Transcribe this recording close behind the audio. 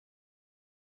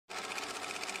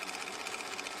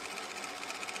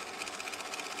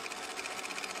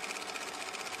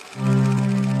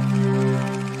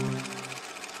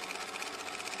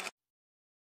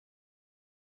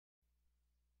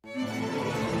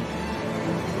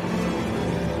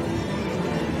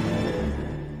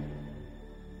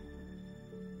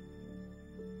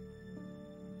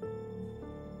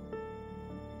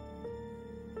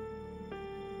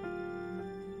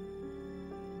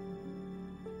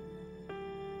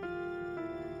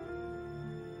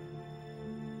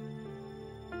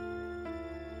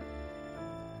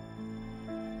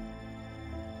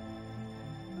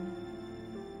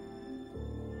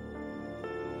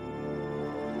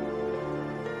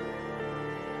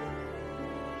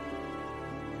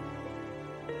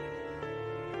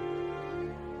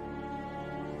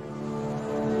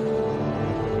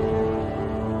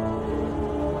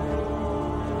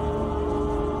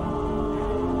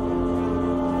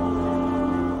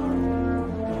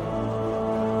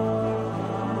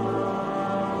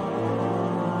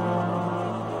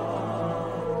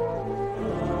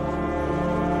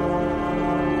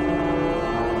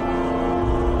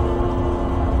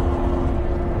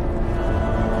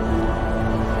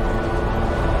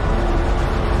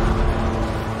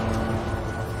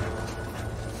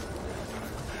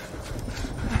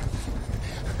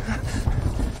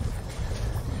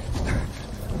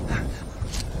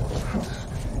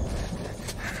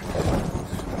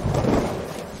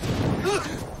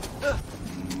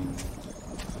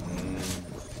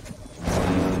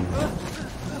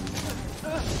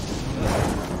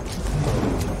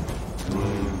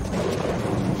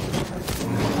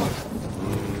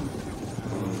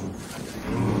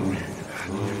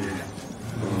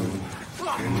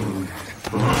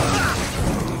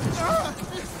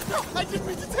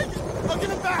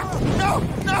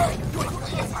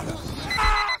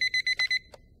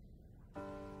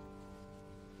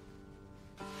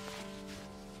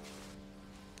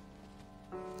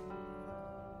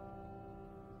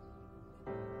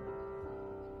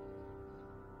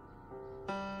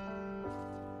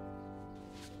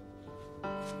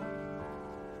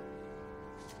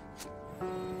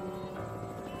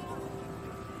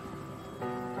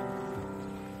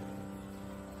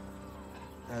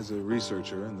As a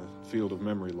researcher in the field of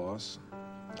memory loss,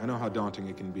 I know how daunting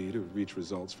it can be to reach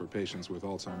results for patients with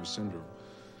Alzheimer's syndrome.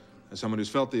 As someone who's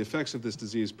felt the effects of this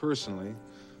disease personally,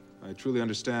 I truly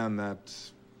understand that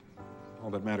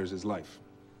all that matters is life.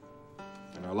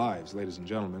 And our lives, ladies and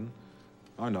gentlemen,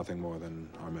 are nothing more than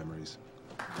our memories.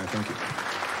 I thank you.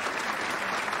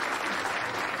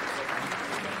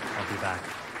 I'll be back.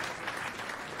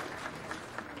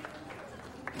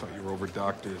 I thought you were over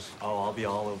doctors. Oh, I'll be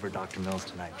all over Dr. Mills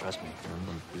tonight, trust me. I'm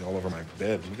gonna be all over my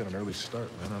bed. You got an early start,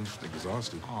 man. I'm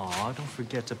exhausted. Aw, don't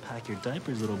forget to pack your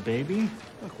diapers, little baby.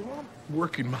 Look, well, I'm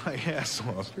working my ass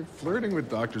off. You're flirting with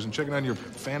doctors and checking on your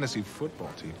fantasy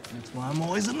football team. That's why I'm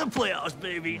always in the playoffs,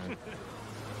 baby.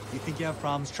 You think you have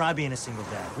problems? Try being a single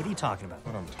dad. What are you talking about?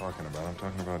 What I'm talking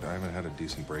about, I haven't had a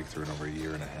decent breakthrough in over a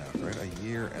year and a half, right? A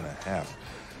year and a half.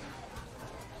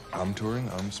 I'm touring,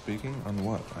 I'm speaking, on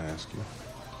what, I ask you?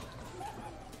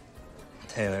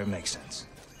 Taylor, it makes sense.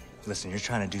 Listen, you're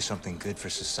trying to do something good for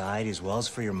society as well as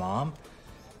for your mom.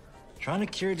 Trying to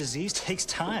cure a disease takes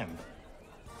time.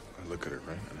 I look at her,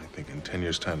 right, and I think in 10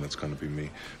 years' time, that's going to be me.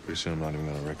 Pretty soon, I'm not even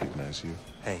going to recognize you.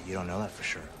 Hey, you don't know that for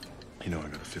sure. You know I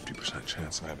got a 50%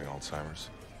 chance of having Alzheimer's.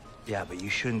 Yeah, but you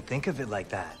shouldn't think of it like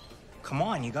that. Come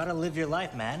on, you gotta live your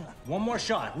life, man. One more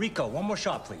shot. Rico, one more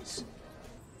shot, please.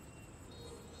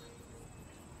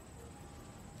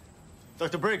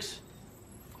 Dr. Briggs,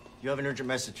 you have an urgent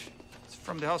message. It's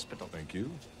from the hospital. Thank you.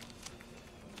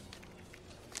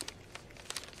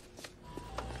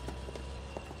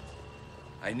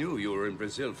 I knew you were in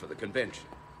Brazil for the convention.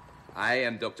 I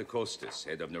am Dr. Costas,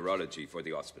 head of neurology for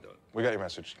the hospital. We got your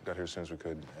message. Got here as soon as we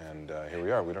could, and here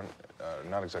we are. We don't,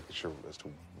 not exactly sure as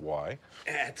to why.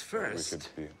 At first, we could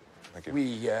be. Thank you.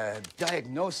 we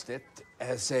diagnosed it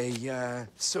as a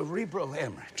cerebral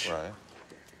hemorrhage. Right.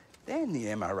 Then the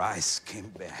MRIs came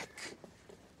back.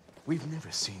 We've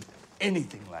never seen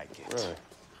anything like it. Really?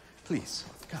 Please,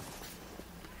 come.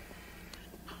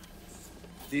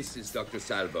 This is Dr.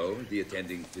 Salvo, the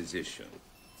attending physician.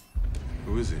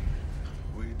 Who is he?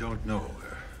 We don't know.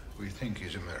 We think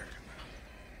he's American.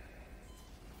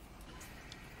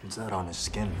 What's that on his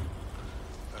skin?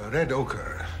 Red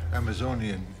ochre.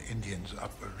 Amazonian Indians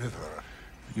up a river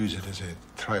use it as a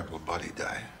tribal body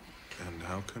dye. And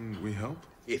how can we help?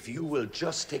 If you will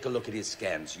just take a look at his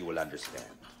scans, you will understand.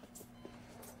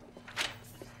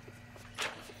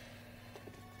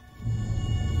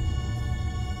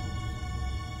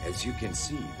 As you can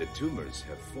see, the tumors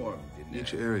have formed in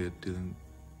Each area dealing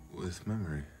with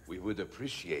memory. We would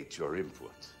appreciate your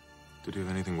input. Did you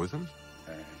have anything with him?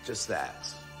 Just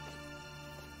that.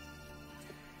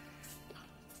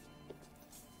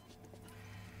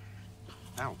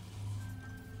 Ow.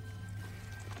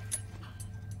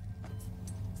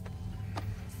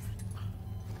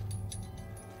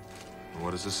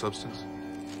 What is this substance?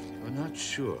 We're not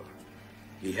sure.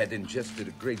 He had ingested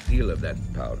a great deal of that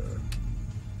powder.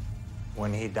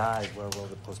 When he dies, where will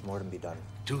the postmortem be done?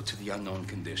 Due to the unknown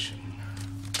condition,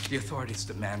 the authorities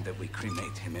demand that we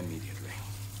cremate him immediately.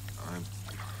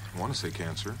 I want to say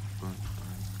cancer, but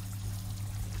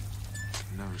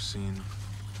I've never seen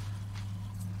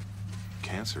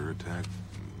cancer attack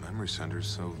memory centers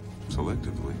so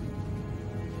selectively.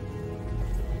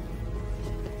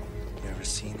 You ever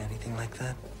seen anything like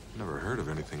that? Never heard of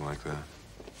anything like that.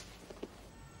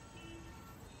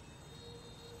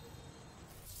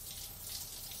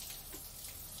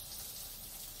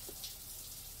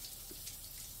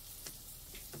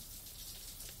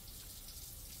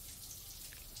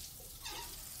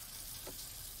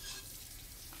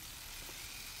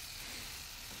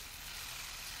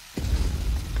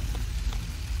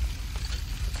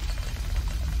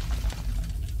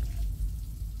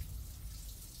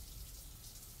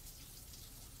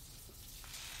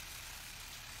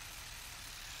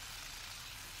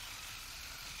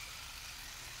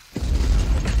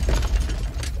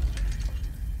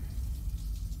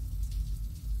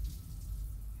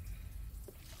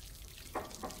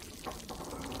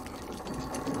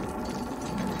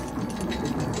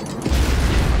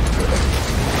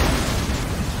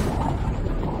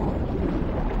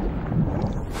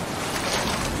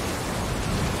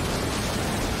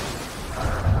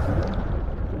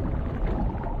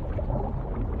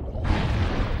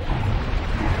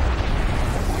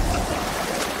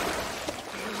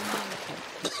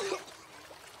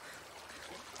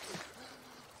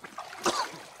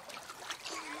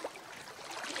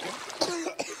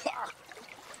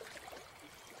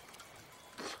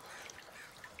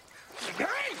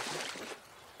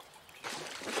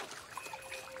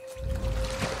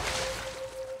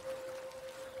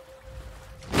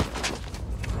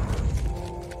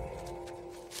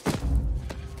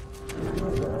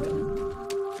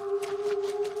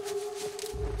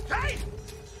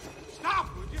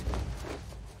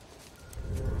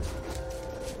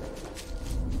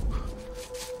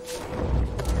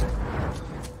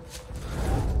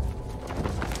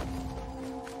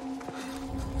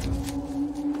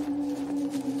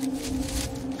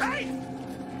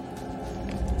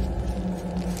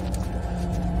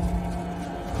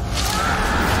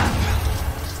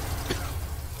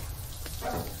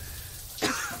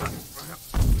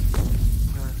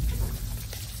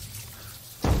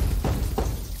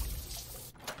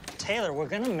 Taylor, we're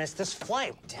gonna miss this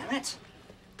flight. Damn it.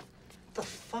 What the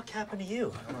fuck happened to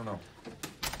you? I don't know. You're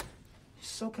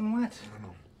soaking wet. I don't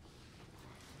know.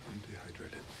 I'm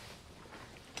dehydrated.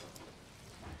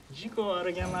 Did you go out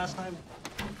again last night?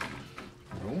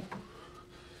 No.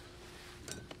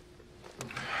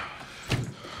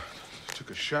 Took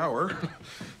a shower.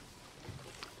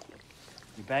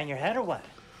 You bang your head or what?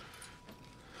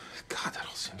 God, that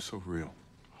all seems so real.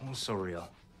 Oh, so real.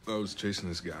 I was chasing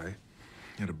this guy.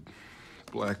 He had a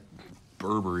black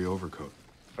Burberry overcoat.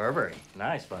 Burberry.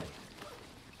 Nice, buddy.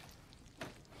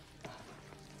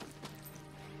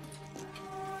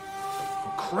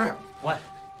 Oh, crap. What?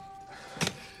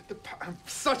 I'm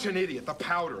such an idiot. The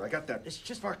powder. I got that It's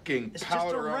just fucking it's powder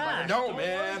just a rash. on my... No, Don't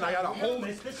man. worry I got a about it. whole... You're gonna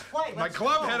miss this flight. My Let's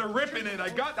glove go. had a rip in it. I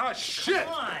got... Ah, shit!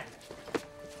 Come on.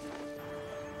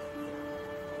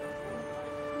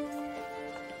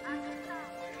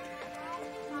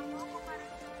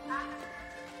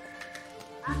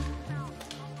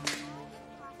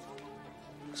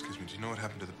 Excuse me. Do you know what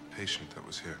happened to the patient that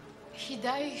was here? He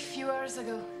died a few hours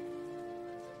ago.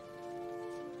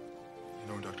 You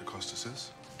know where Dr. Costas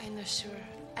is? I'm not sure.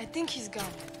 I think he's gone.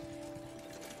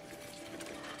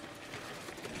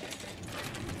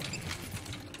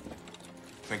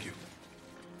 Thank you.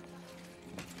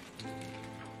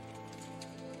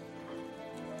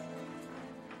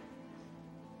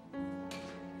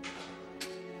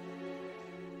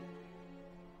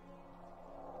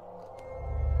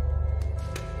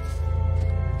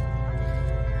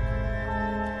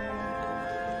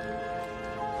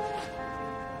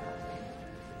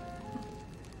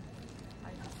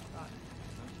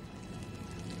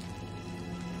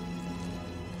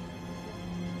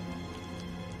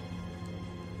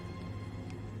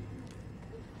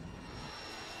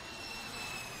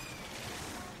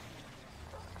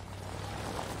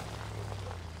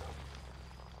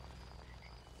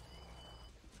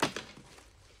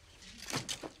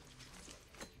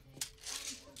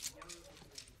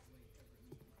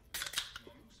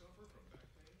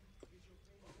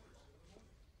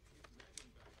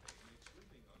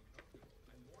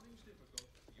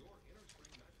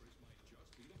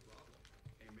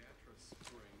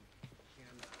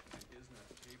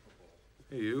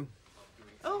 Hey, you.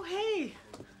 Oh, hey.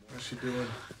 How's she doing?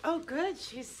 Oh, good.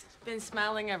 She's been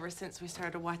smiling ever since we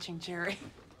started watching Jerry.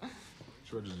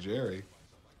 George's Jerry.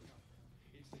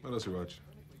 What else you watch?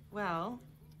 Well,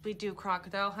 we do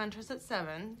Crocodile Hunters at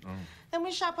 7. Oh. Then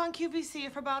we shop on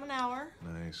QVC for about an hour.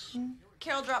 Nice.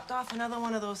 Carol dropped off another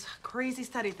one of those crazy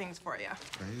study things for you.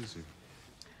 Crazy.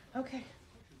 Okay.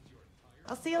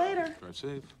 I'll see you later. Drive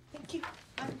safe. Thank you.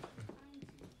 Bye.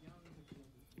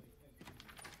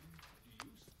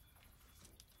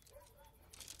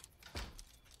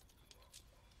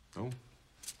 Oh?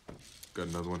 Got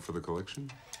another one for the collection?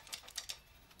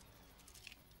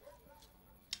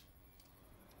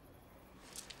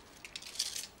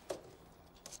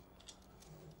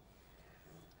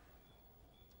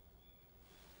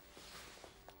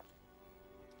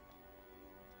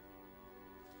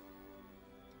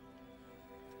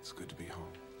 It's good to be home.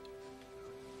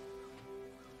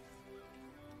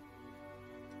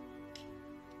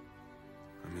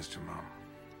 I missed your mom.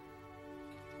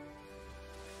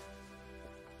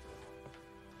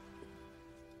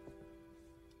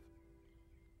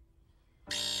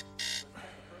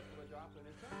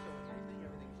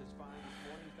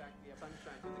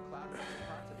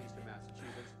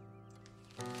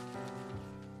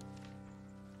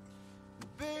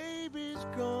 Baby's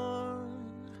gone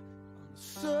on the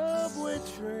subway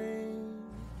train.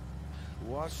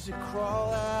 Watched it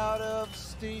crawl out of the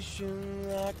station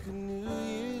like a New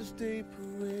Year's Day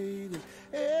parade.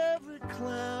 And every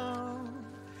clown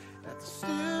at the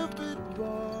stupid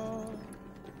bar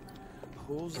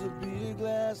holds the beer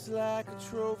glass like a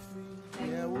trophy.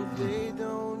 Yeah, well, they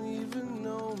don't even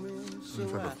know me, so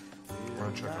I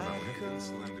Run check on that one.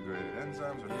 Cell-integrated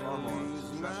enzymes are far more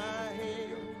lose my head.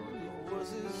 It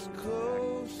was as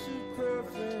close to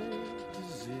perfect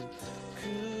as it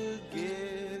could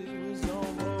get. It was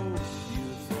almost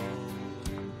beautiful.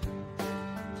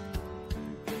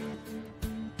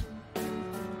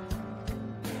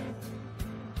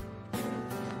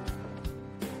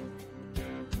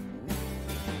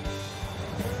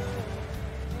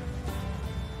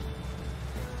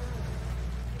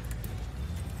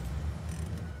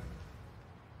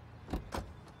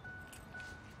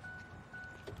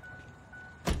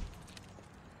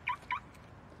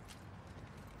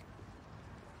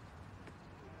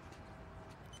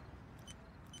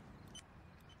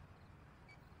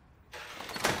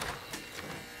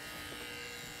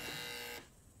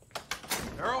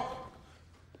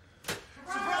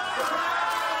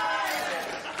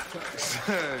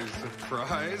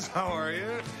 Surprise. How are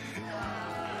you?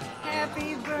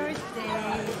 Happy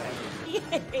birthday.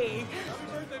 Yay.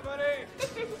 Birthday, buddy.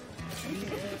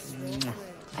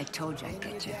 I told you I'd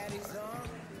get you.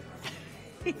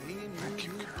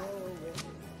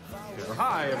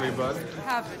 Hi, everybody.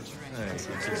 Have a drink. Thanks.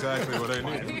 That's exactly what I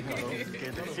need.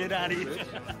 Get the shit out of you.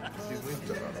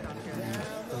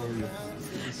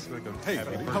 Hey,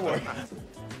 buddy. How are you?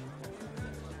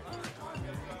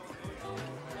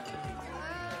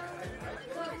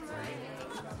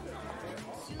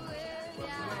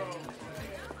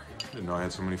 I didn't know I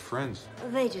had so many friends.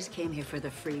 They just came here for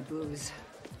the free booze.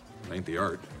 It ain't the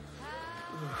art.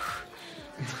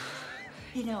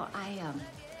 You know, I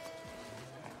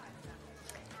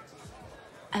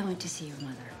went to see your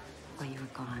mother while you were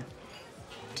gone.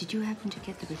 Did you happen to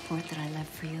get the report that I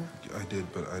left for you? I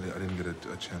did, but I didn't get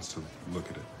a chance to look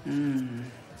at it.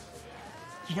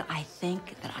 You know, I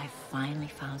think that I finally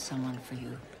found someone for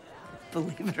you.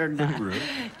 Believe it or not. Really?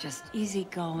 Just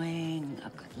easygoing, a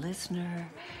good listener,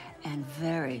 and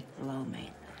very low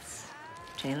maintenance.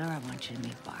 Taylor, I want you to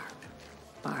meet Barb.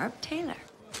 Barb Taylor.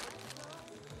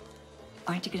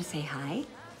 Aren't you going to say hi?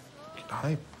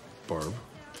 Hi, Barb.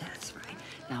 That's right.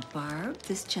 Now, Barb,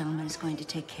 this gentleman is going to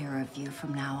take care of you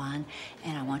from now on,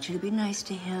 and I want you to be nice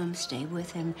to him, stay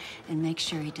with him, and make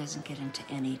sure he doesn't get into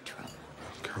any trouble.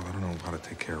 Carol, I don't know how to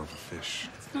take care of a fish.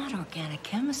 It's not organic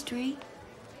chemistry.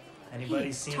 Anybody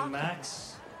Hey, seen talk-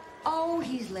 Max? Oh,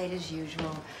 he's late as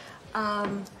usual.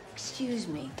 Excuse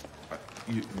me. I'll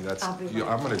be right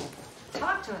I'm gonna. back.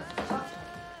 Talk to her. Talk to her.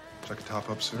 Would you like a top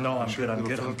up, sir? No, I'm Sure, good. I'm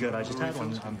little good. I'm fill- good. I just had one.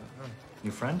 refills?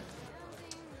 New friend?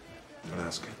 Don't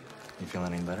ask. You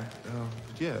feeling any better?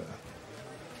 Yeah.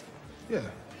 Yeah.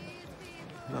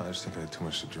 No, I just think I had too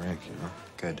much to drink, you know?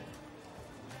 Good.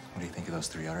 What do you think of those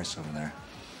three artists over there?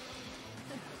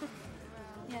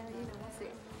 Yeah, we'll see.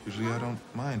 Usually I don't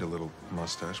mind a little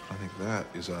mustache, but I think that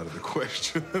is out of the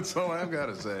question. That's all I've got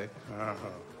to say.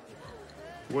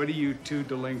 What are you two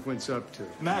delinquents up to?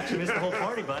 Max, you missed the whole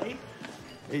party, buddy.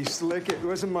 Hey, Slick, it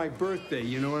wasn't my birthday,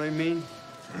 you know what I mean?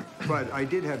 But I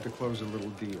did have to close a little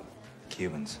deal.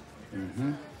 Cubans.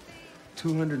 Mm-hmm.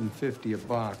 $250 a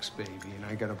box, baby, and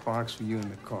I got a box for you in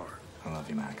the car. I love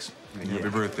you, Max. Happy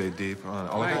birthday, Deep.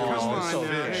 All Hey, I come hope on is now. this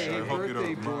fish. Hey, I hope you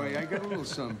birthday don't boy, mind. I got a little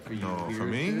something for you No, here, for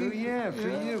me? too. Yeah, for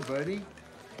you, buddy.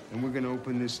 And we're gonna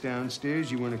open this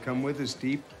downstairs. You wanna come with us,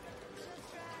 Deep?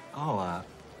 Oh, I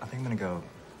think I'm gonna go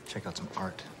check out some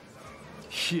art.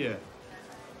 Yeah,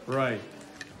 right.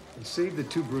 And save the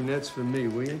two brunettes for me,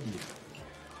 will you?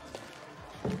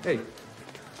 Hey, You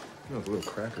know, a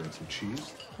little cracker and some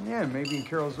cheese. yeah, maybe in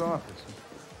Carol's office.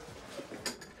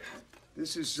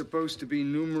 This is supposed to be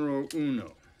numero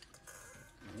uno.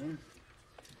 It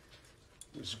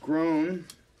was grown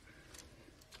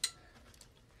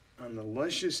on the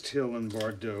lushest hill in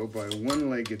Bordeaux by a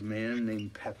one-legged man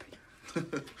named Pepe.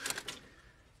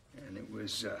 And it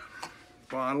was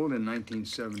bottled in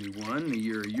 1971, the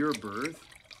year of your birth.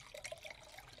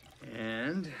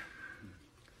 And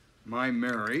my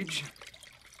marriage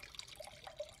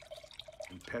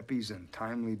and Pepe's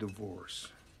untimely divorce.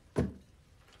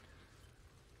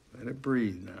 Let it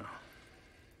breathe now.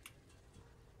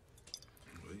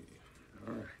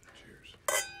 All right. Cheers.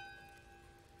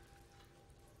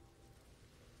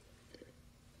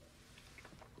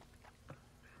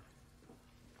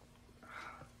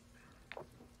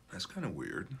 That's kind of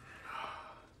weird.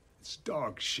 It's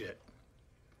dog shit.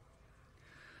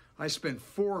 I spent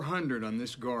 $400 on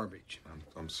this garbage.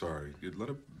 I'm sorry. You'd let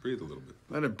it breathe a little bit.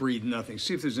 Let it breathe nothing.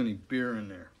 See if there's any beer in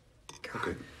there.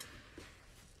 Okay.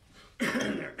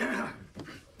 Good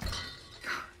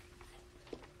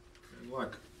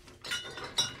luck.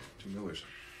 2 Millers.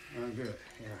 Oh, good.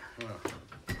 Yeah, well,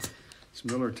 it's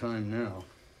Miller time now.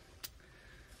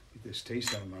 Get this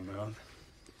taste out of my mouth.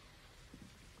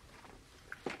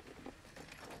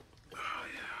 Oh,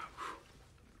 yeah.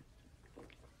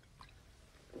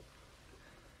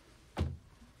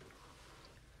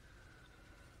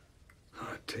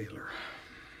 Ah, Taylor.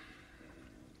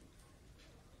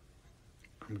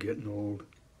 I'm getting old.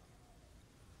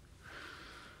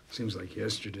 Seems like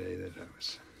yesterday that I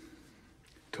was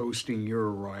toasting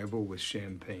your arrival with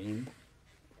champagne.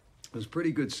 It was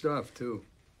pretty good stuff, too.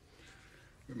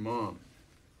 Your mom,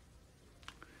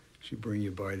 she'd bring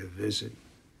you by to visit.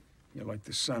 You're like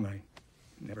the son I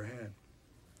never had.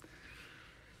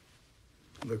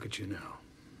 Look at you now.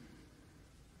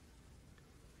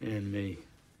 And me.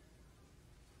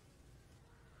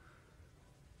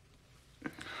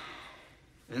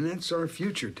 And that's our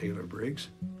future, Taylor Briggs.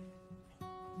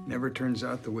 Never turns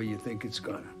out the way you think it's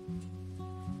gonna.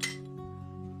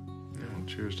 Yeah, well,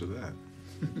 cheers to that.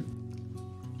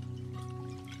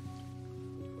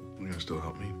 still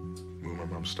help me move my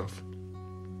mom's stuff?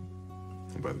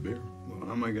 I'll buy the beer. Well,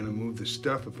 how am I gonna move the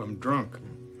stuff if I'm drunk?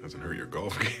 Hasn't hurt your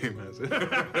golf game, has it?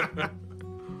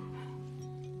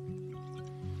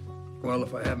 Well,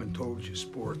 if I haven't told you,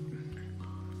 sport,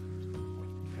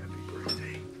 happy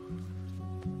birthday.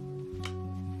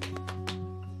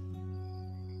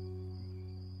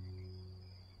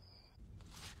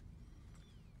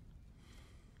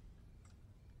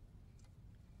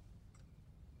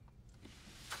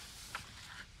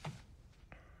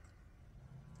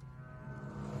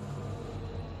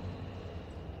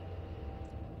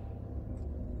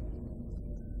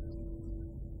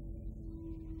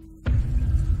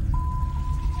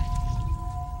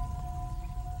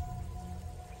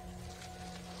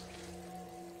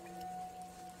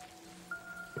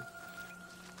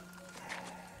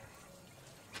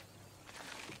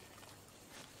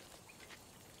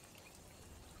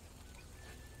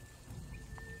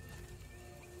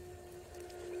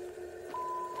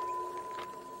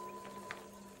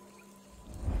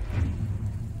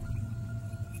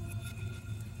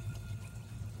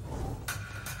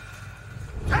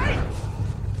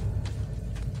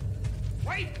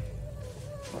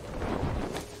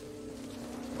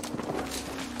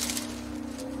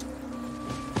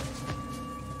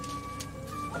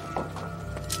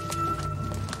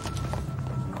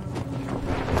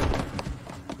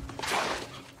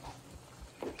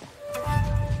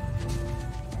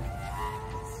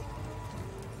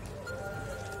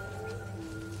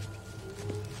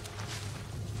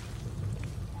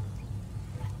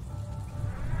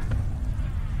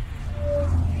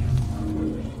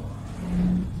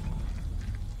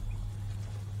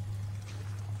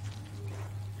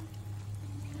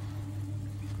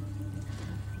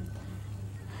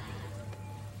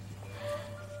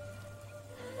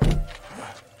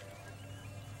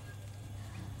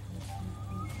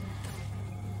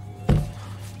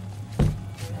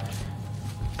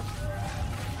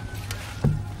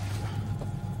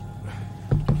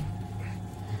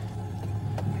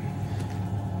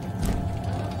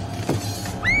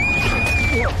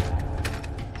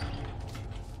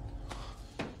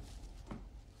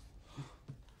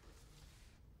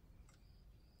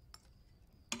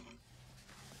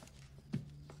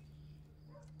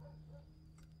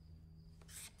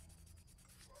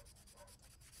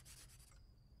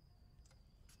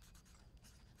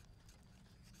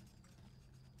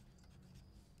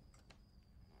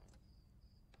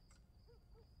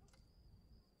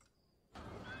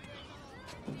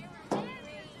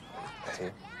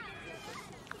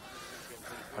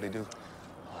 How'd he do?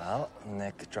 Well,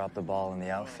 Nick dropped the ball in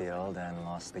the outfield and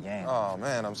lost the game. Oh,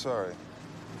 man, I'm sorry.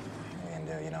 What are you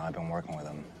gonna do? You know, I've been working with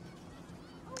him.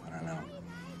 I don't know.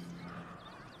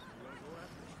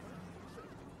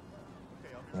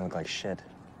 You look like shit.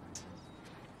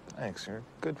 Thanks, you're a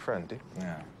good friend, dude.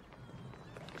 Yeah.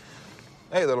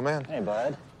 Hey, little man. Hey,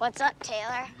 bud. What's up,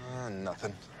 Taylor?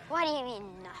 Nothing. What do you mean,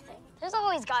 nothing? There's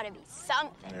always got to be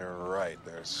something. You're right,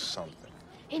 there's something.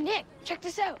 Hey, Nick, check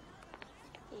this out.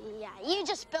 Yeah, you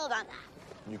just build on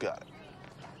that. You got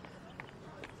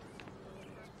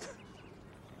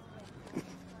it.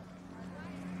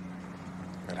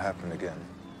 It happened again.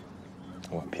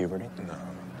 What, puberty? No.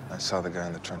 I saw the guy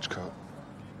in the trench coat.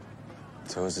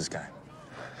 So who's this guy?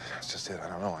 That's just it. I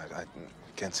don't know. I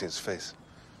can't see his face.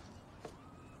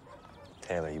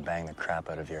 Taylor, you banged the crap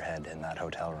out of your head in that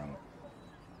hotel room.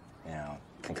 You know,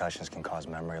 concussions can cause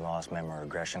memory loss, memory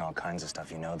regression, all kinds of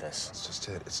stuff. You know this. That's just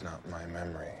it. It's not my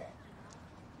memory.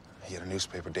 He had a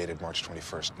newspaper dated March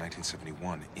 21st,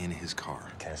 1971, in his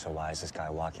car. Okay, so why is this guy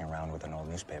walking around with an old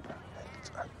newspaper?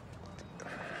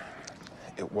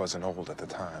 It wasn't old at the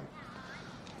time.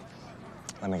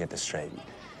 Let me get this straight.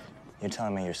 You're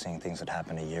telling me you're seeing things that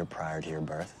happened a year prior to your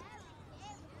birth?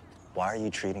 Why are you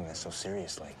treating this so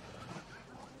seriously?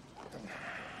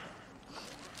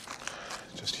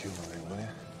 Just humor me, will you?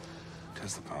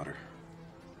 Test the powder.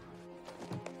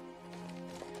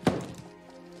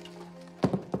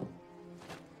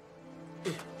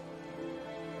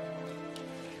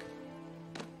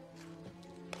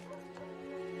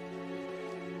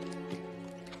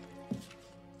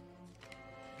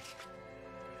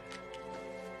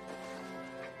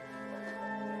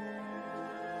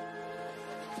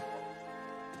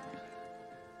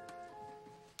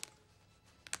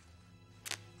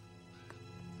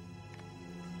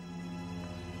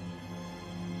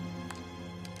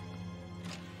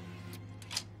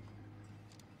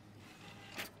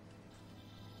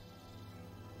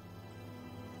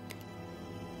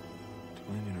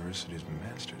 University's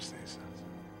master's thesis.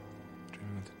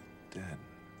 Dreaming of the Dead.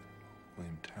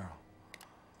 William Terrell.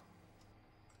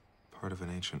 Part of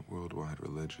an ancient worldwide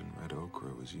religion, red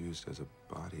ochre was used as a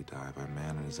body dye by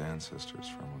man and his ancestors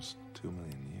for almost 2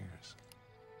 million years.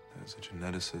 As a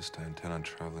geneticist, I intend on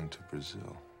traveling to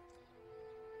Brazil.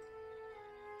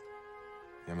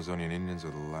 The Amazonian Indians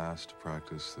are the last to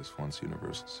practice this once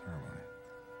universal ceremony.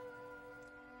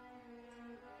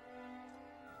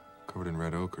 Covered in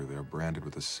red ochre, they are branded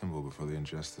with a symbol before they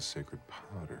ingest the sacred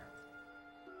powder.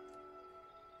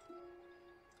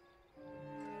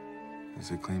 As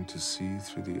they claim to see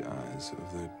through the eyes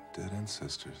of their dead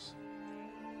ancestors.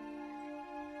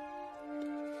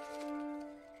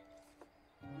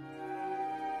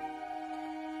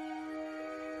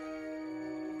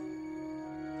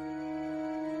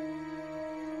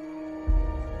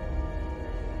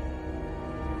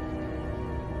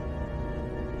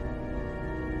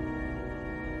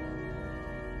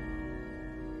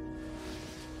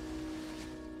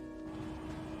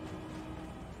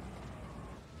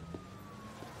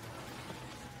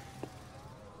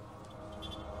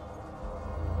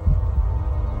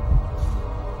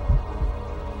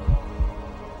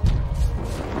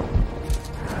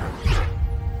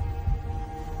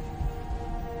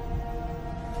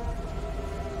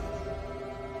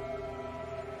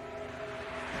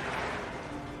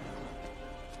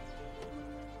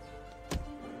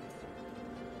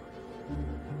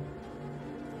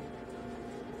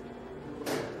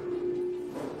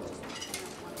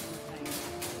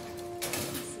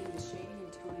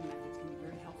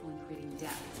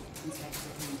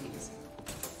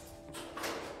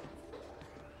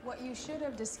 What you should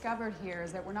have discovered here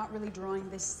is that we're not really drawing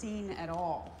this scene at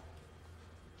all,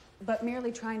 but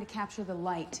merely trying to capture the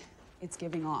light it's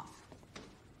giving off.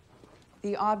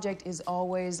 The object is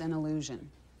always an illusion.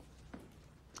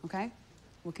 Okay?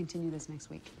 We'll continue this next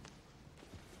week.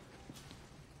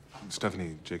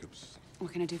 Stephanie Jacobs.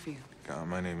 What can I do for you?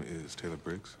 My name is Taylor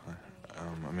Briggs.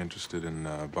 I'm interested in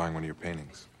buying one of your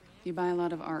paintings. You buy a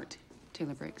lot of art,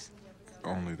 Taylor Briggs.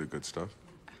 Only the good stuff.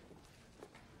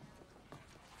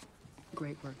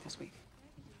 Great work this week.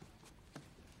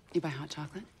 You buy hot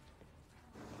chocolate?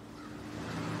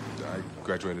 I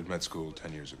graduated med school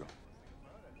 10 years ago.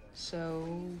 So,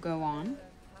 go on.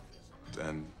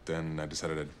 And then I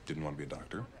decided I didn't want to be a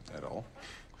doctor at all.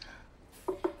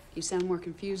 You sound more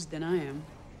confused than I am.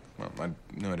 Well, I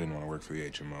knew I didn't want to work for the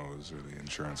HMOs or the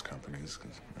insurance companies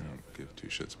because I don't give two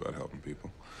shits about helping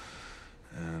people.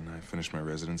 And I finished my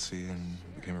residency and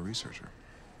became a researcher.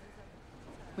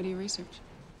 What do you research?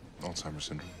 Alzheimer's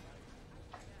syndrome.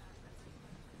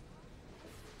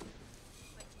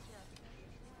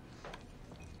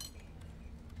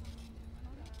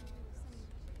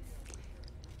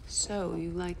 So,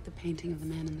 you like the painting of the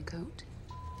man in the coat?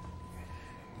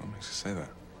 What makes you say that?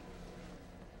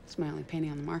 It's my only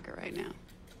painting on the market right now.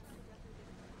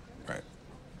 Right.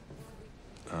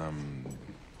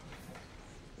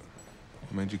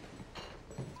 What made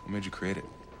you create it?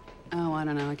 Oh, I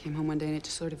don't know. I came home one day and it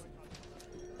just sort of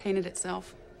painted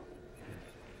itself.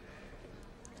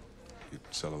 You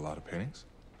sell a lot of paintings?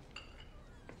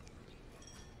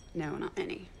 No, not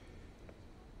many.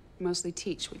 Mostly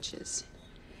teach, which is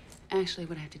actually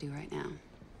what I have to do right now.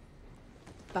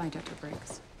 Bye, Dr.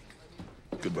 Briggs.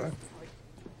 Goodbye.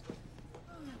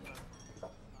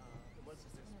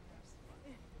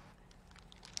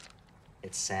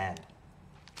 It's sand.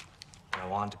 And I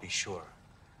wanted to be sure,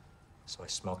 so I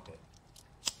smoked it.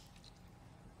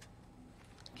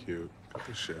 Cute.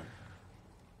 Good shit.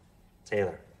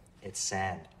 Taylor, it's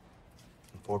sand.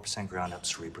 And 4% ground up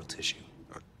cerebral tissue.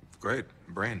 Great.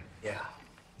 Brain. Yeah.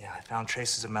 Yeah, I found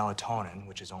traces of melatonin,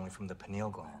 which is only from the pineal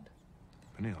gland.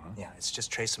 Pineal, huh? Yeah, it's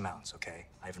just trace amounts, okay?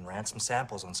 I even ran some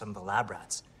samples on some of the lab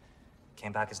rats.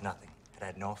 Came back as nothing. It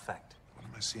had no effect. What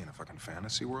am I seeing? A fucking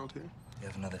fantasy world here? You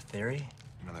have another theory?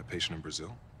 You know that patient in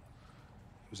Brazil?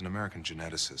 He was an American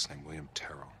geneticist named William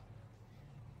Terrell.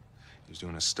 He was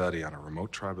doing a study on a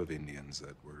remote tribe of Indians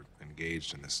that were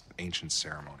engaged in this ancient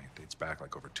ceremony. It dates back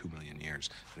like over 2 million years.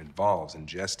 It involves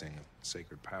ingesting a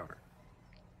sacred powder.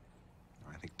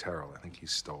 I think Terrell, I think he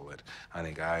stole it. I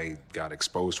think I got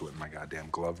exposed to it and my goddamn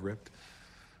glove ripped.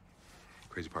 The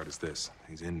crazy part is this,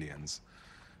 these Indians,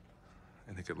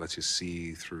 I think it lets you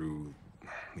see through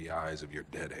the eyes of your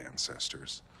dead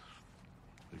ancestors.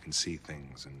 You can see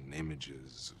things and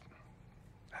images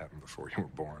happened before you were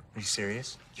born. Are you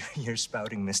serious? You're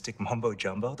spouting mystic mumbo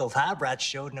jumbo? The lab rats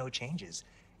showed no changes.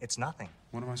 It's nothing.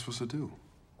 What am I supposed to do?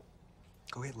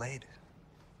 Go get laid.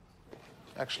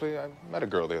 Actually, I met a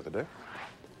girl the other day.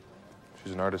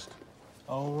 She's an artist.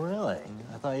 Oh, really?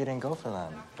 I thought you didn't go for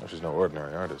them. No, she's no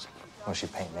ordinary artist. Oh, she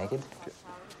paint naked?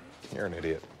 You're an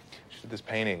idiot. She did this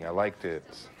painting. I liked it.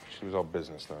 She was all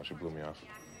business, though. She blew me off.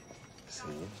 See?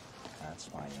 That's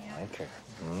why you like her.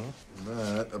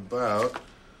 That about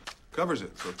covers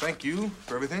it. So thank you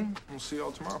for everything. We'll see you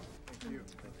all tomorrow. Thank you.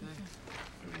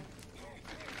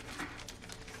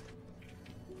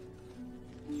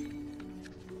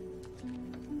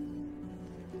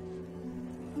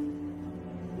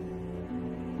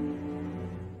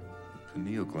 The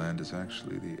pineal gland is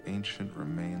actually the ancient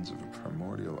remains of a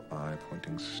primordial eye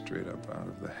pointing straight up out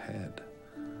of the head.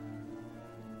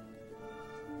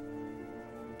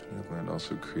 The pineal gland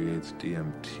also creates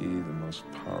DMT, the most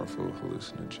powerful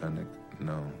hallucinogenic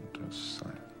known to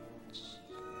science.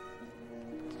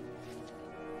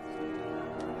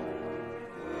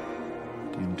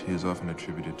 DMT is often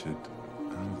attributed to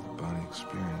out-of-the-body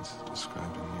experience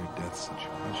described in near-death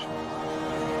situation.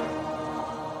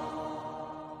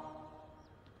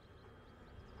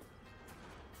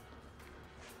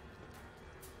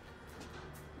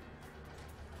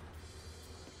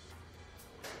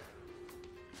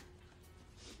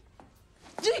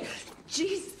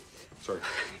 Jeez. Sorry.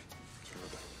 Sorry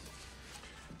about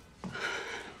that.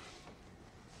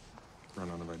 Run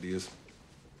out of ideas.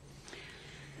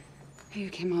 You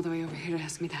came all the way over here to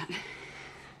ask me that.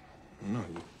 No,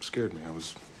 you scared me. I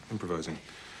was improvising.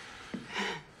 So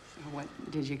what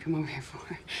did you come over here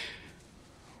for?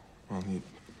 Well,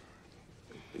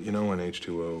 you know when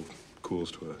H2O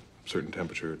cools to a certain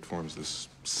temperature, it forms this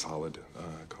solid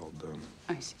called...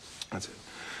 I see. That's it.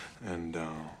 And,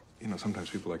 you know, sometimes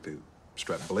people like to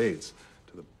strap blades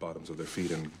to the bottoms of their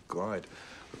feet and glide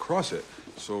across it.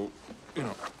 So, you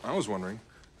know, I was wondering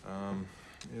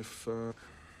if,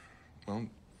 well,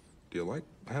 do you like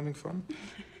having fun?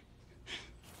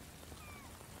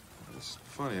 It's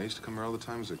funny. I used to come here all the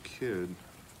time as a kid.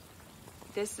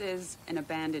 This is an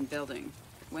abandoned building.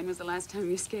 When was the last time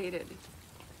you skated?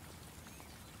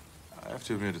 I have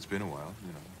to admit, it's been a while,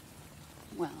 you know.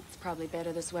 Well, it's probably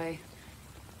better this way.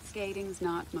 Skating's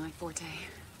not my forte.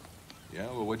 Yeah?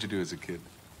 Well, what'd you do as a kid?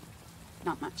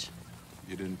 Not much.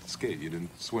 You didn't skate, you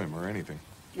didn't swim or anything.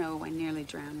 No, I nearly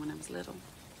drowned when I was little.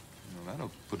 Well,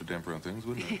 that'll put a damper on things,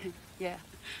 wouldn't it? Yeah.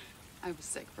 I was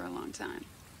sick for a long time.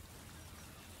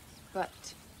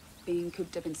 But being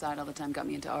cooped up inside all the time got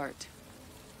me into art.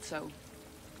 So...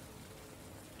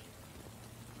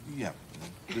 Yeah.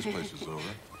 This place is over.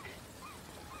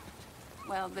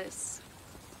 Well, this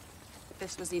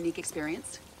was a unique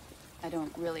experience. I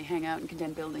don't really hang out in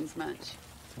condemned buildings much.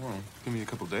 Well, give me a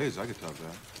couple days, I could top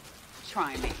that.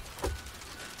 Try me.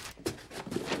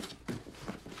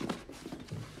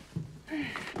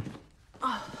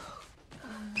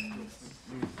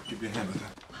 Give you a hand with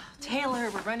that. Taylor,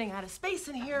 we're running out of space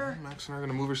in here. Max and I are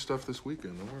gonna move her stuff this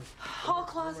weekend, don't worry. Hall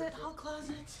closet, hall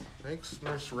closet. Thanks,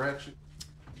 Nurse Ratchet.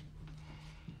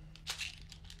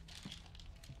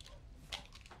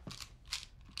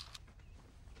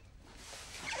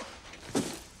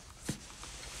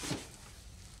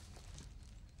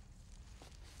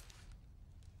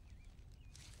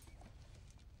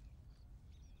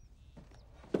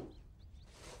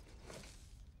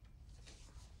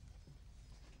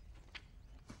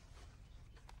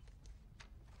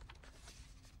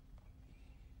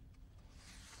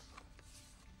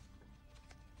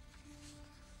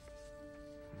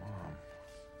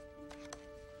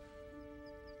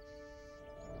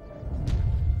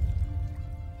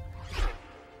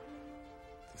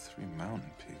 Three mountain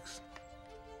peaks.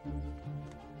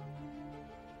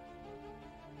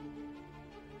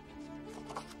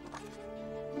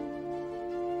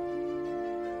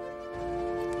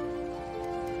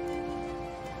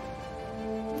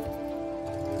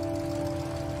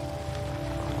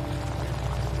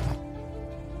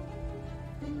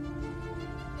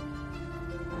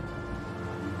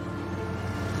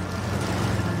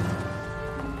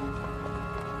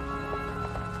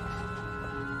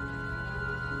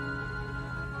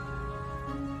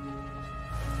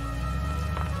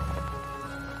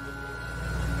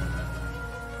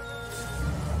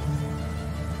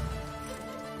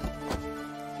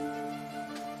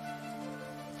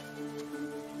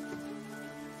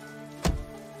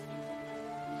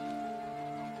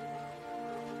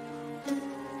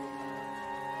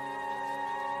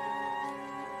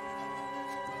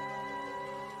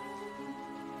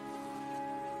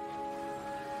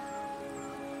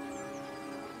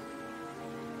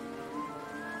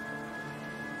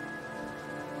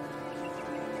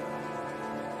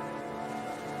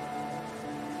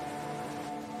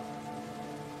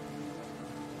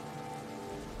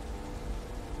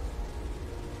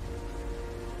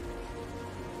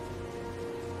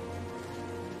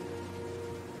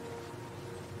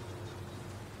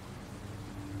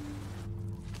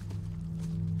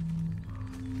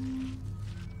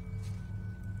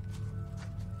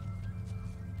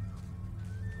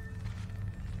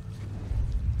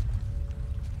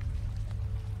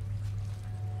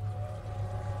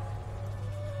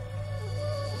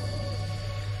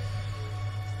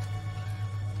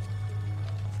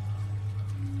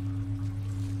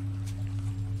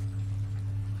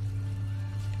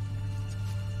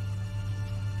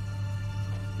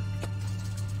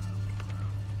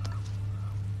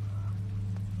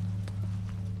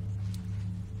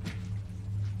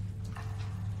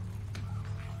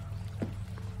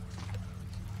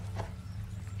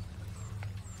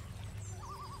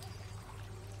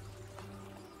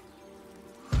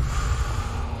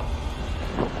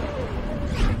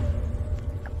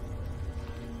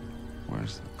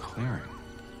 Where's the clearing?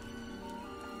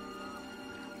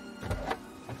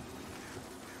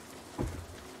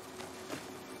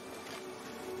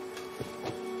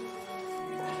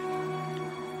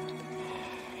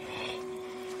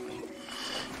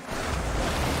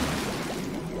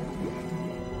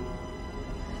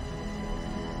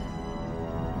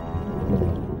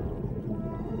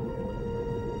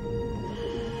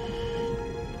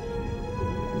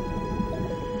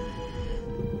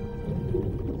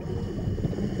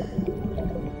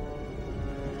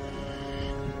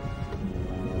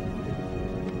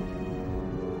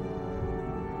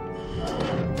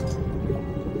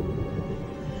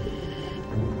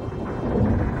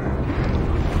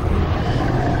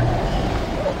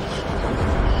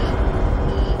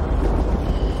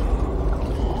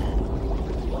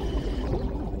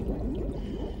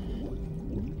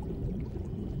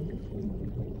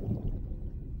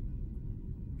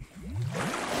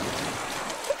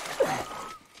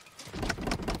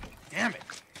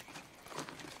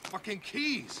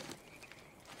 Keys.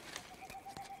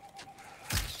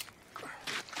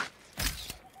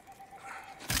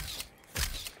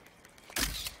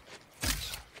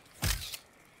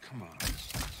 Come on.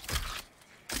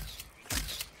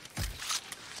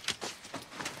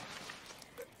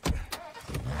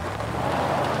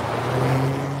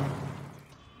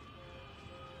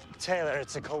 Taylor,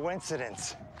 it's a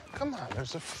coincidence. Come on,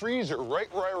 there's a freezer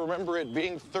right where I remember it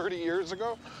being 30 years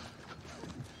ago.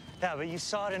 Yeah, but you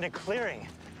saw it in a clearing,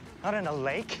 not in a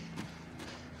lake.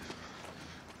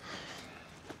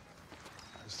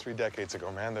 It was 3 decades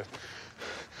ago, man.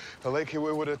 The lake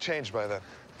would have changed by then.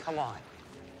 Come on.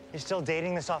 You're still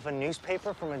dating this off a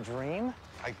newspaper from a dream?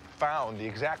 I found the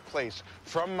exact place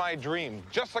from my dream,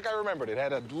 just like I remembered. It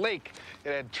had a lake,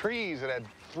 it had trees, it had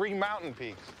 3 mountain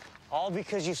peaks. All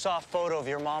because you saw a photo of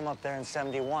your mom up there in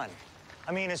 '71.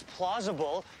 I mean, it's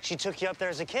plausible she took you up there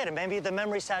as a kid, and maybe the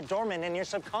memory sat dormant in your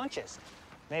subconscious.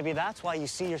 Maybe that's why you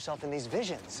see yourself in these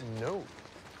visions. No.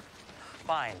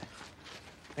 Fine.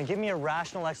 Then give me a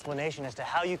rational explanation as to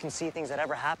how you can see things that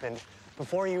ever happened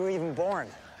before you were even born.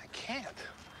 I can't.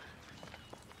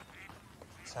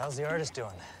 So how's the artist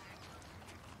doing?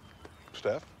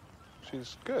 Steph?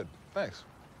 She's good, thanks.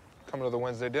 Coming to the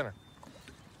Wednesday dinner.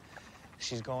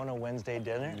 She's going to Wednesday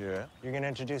dinner? Yeah. You're gonna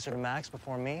introduce her to Max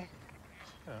before me?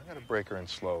 Yeah, I gotta break her in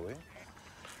slowly.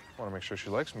 I want to make sure she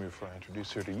likes me before I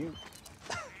introduce her to you.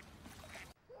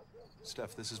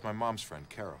 Steph, this is my mom's friend,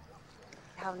 Carol.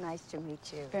 How nice to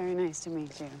meet you. Very nice to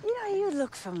meet you. You know, you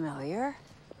look familiar.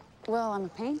 Well, I'm a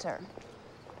painter.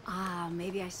 Ah,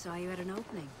 maybe I saw you at an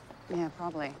opening. Yeah,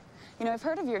 probably. You know, I've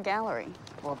heard of your gallery.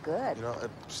 Well, good. You know,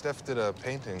 Steph did a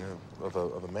painting of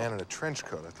a man in a trench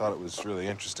coat. I thought it was really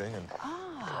interesting, and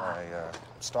I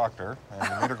stalked her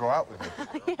and made her go out with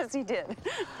me. Yes, you did.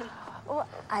 Well,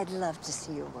 I'd love to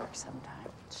see your work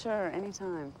sometime. Sure,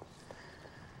 anytime.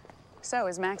 So,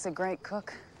 is Max a great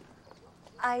cook?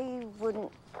 I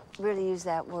wouldn't really use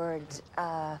that word,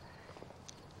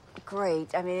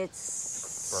 great. I mean,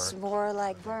 it's burnt. More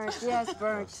like burnt. Yes,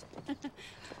 burnt.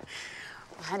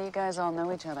 How do you guys all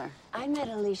know each other? I met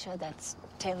Alicia, that's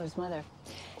Taylor's mother,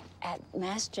 at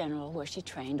Mass General, where she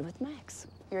trained with Max.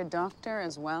 You're a doctor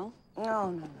as well?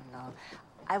 No.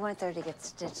 I went there to get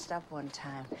stitched up one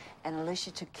time, and Alicia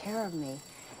took care of me,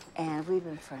 and we've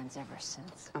been friends ever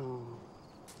since. Oh.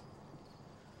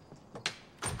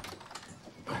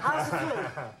 How's the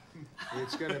food?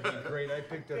 It's gonna be great. I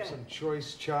picked up some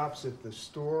choice chops at the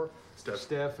store.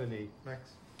 Stephanie.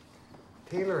 Max.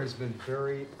 Taylor has been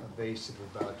very evasive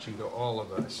about you to all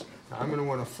of us. Now, I'm gonna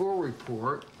want a full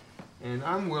report, and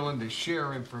I'm willing to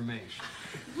share information.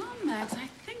 Well, Max, I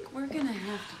think we're gonna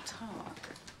have to talk.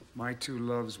 My 2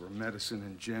 loves were medicine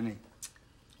and Jenny.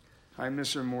 I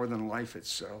miss her more than life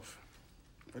itself.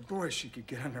 But boy, she could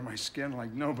get under my skin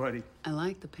like nobody. I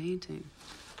like the painting.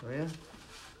 Oh, yeah?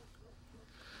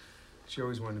 She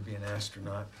always wanted to be an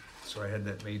astronaut, so I had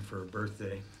that made for her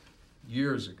birthday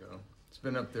years ago. It's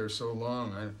been up there so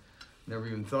long, I never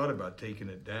even thought about taking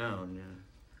it down.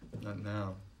 Yeah, not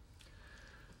now.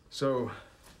 So,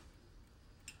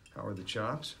 how are the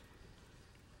chops?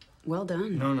 Well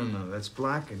done. No, that's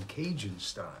black and Cajun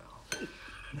style.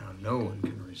 Now, no one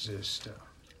can resist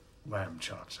lamb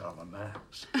chops a la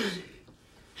Max.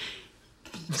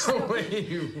 The way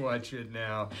you watch it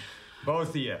now, both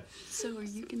of you. So are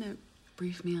you gonna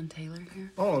brief me on Taylor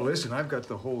here? Oh, listen, I've got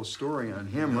the whole story on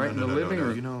him in the living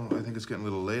room. You know, I think it's getting a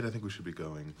little late. I think we should be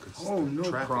going. Oh,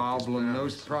 no problem. No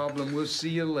problem. We'll see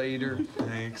you later.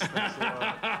 Thanks. Thanks a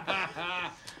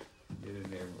lot. Get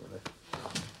in there, brother.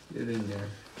 Get in there,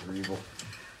 Reeble.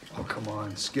 Oh, come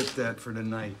on. Skip that for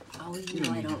tonight. Oh, you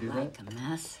know I don't like a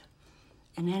mess.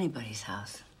 in anybody's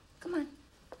house. Come on.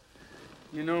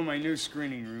 You know, my new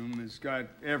screening room has got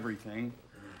everything.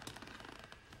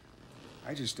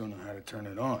 I just don't know how to turn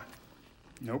it on.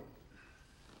 Nope.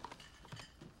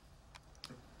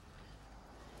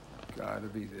 Gotta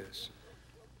be this.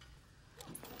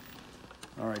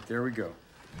 All right, there we go.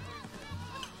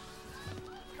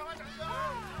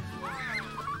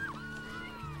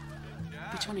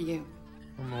 Which one are you?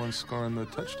 I'm the one scoring the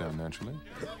touchdown, naturally.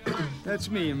 That's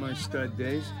me in my stud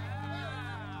days.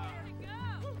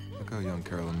 Look how young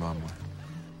Carol and Mom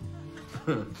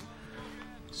were.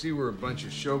 See, we're a bunch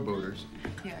of showboaters.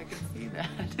 Yeah, I can see that.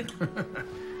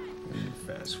 And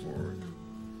fast forward.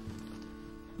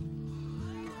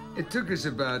 It took us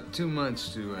about 2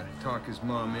 months to talk his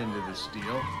mom into this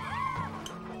deal.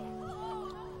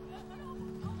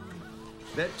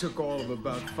 That took all of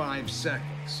about 5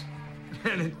 seconds.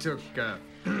 And it took,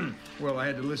 well, I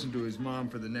had to listen to his mom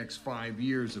for the next 5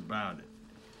 years about it.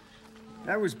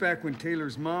 That was back when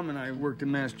Taylor's mom and I worked in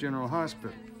Mass General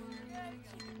Hospital.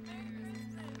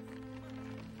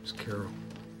 It was Carol.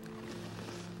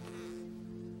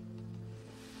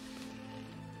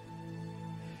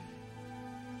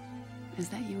 Is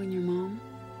that you and your mom?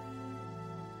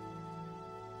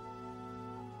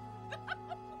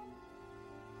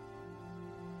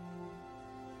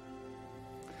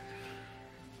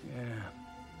 Yeah,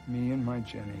 me and my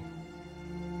Jenny.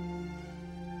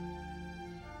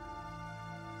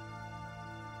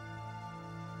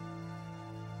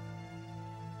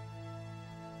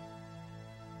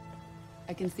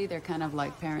 I can see they're kind of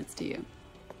like parents to you.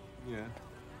 Yeah.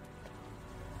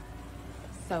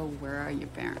 So where are your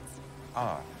parents?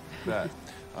 Ah, that.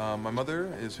 My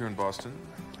mother is here in Boston,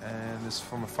 and this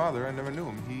for my father. I never knew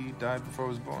him. He died before I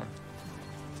was born.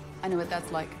 I know what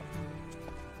that's like.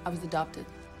 I was adopted.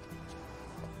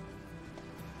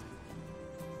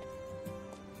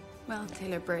 Well,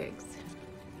 Taylor Briggs,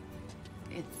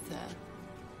 it's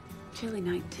a chilly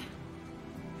night.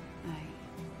 I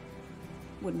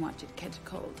wouldn't want you to catch a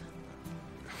cold.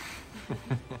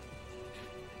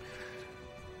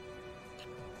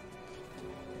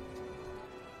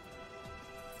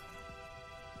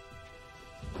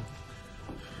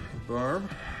 Barb,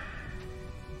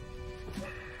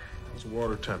 how's the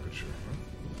water temperature?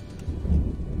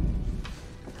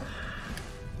 Huh?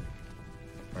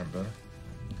 Not better?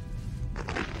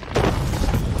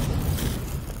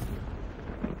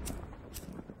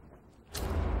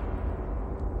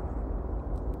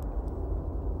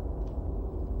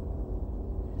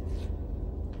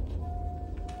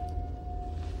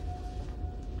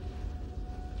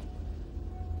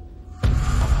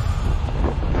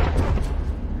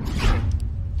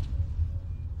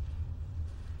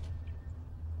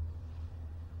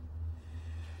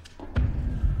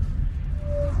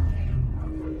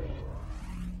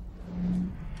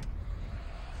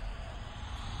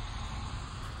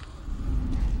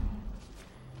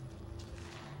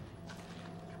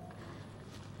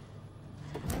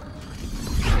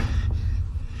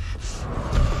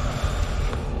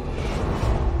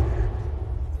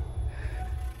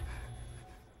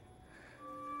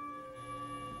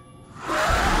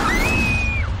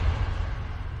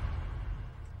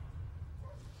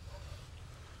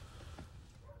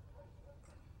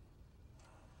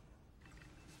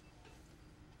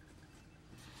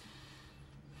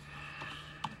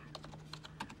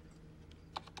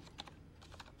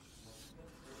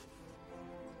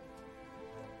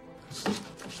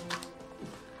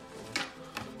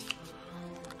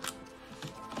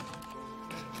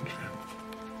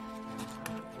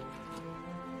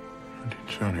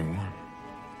 Johnny won.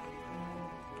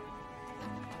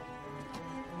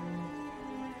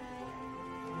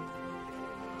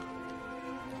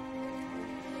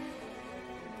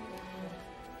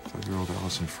 Five-year-old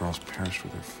Allison Frost perished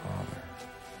with her father.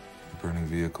 A burning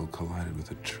vehicle collided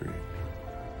with a tree.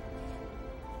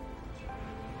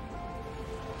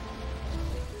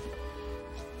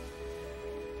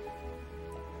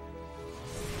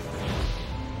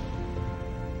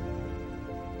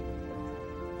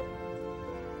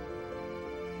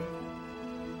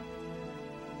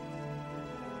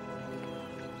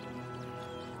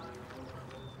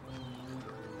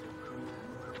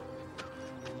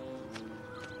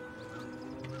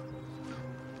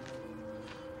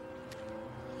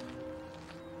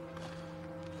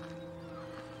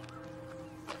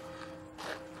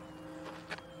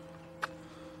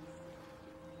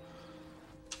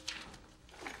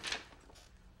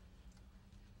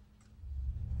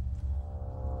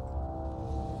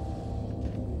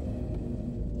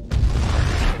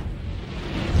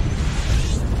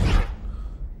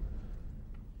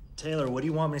 Taylor, what do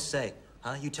you want me to say?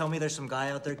 Huh? You tell me there's some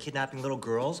guy out there kidnapping little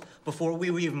girls before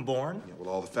we were even born? Yeah, well,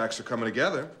 all the facts are coming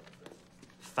together.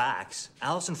 Facts.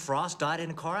 Allison Frost died in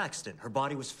a car accident. Her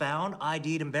body was found,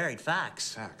 ID'd, and buried.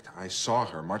 Facts. Fact. I saw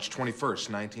her March 21st,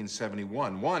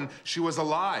 1971. 1, she was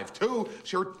alive. 2,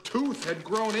 her tooth had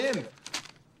grown in.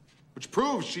 Which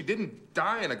proves she didn't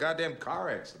die in a goddamn car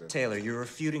accident. Taylor, you're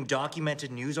refuting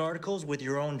documented news articles with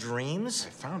your own dreams? I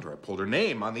found her. I pulled her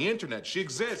name on the internet. She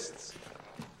exists.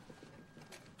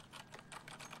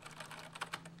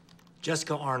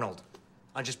 Jessica Arnold.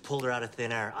 I just pulled her out of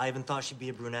thin air. I even thought she'd be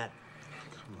a brunette.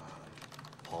 Come on.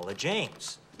 Paula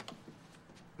James.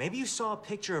 Maybe you saw a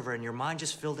picture of her and your mind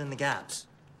just filled in the gaps.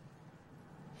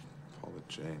 Paula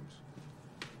James.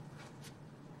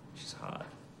 She's hot.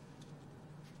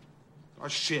 Oh,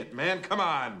 shit, man. Come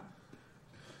on.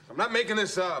 I'm not making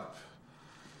this up.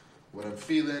 What I'm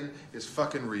feeling is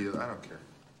fucking real. I don't care.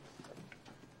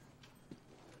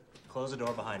 Close the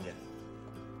door behind you.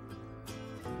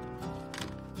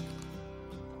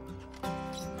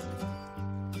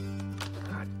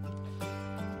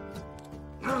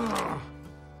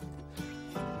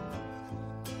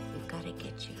 We've got to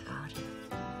get you out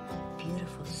of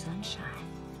beautiful sunshine.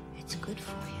 It's good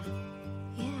for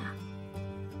you. Yeah.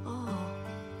 Oh.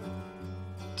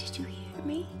 Did you hear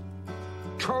me?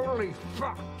 Totally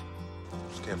fucked.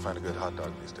 Just can't find a good hot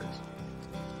dog these days.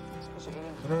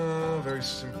 Very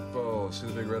simple. See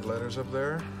the big red letters up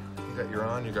there? You got your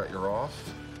on, you got your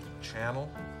off.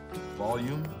 Channel,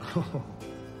 volume.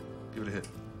 Give it a hit.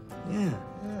 Yeah.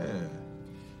 Yeah.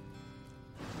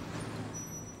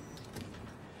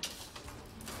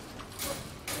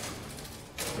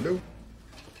 Hello?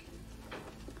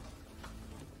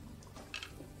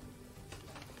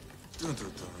 Dun,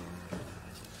 dun, dun.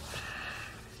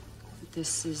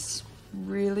 This is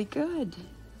really good.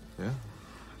 Yeah?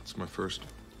 It's my first.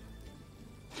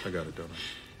 I got it, don't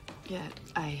I? Yeah,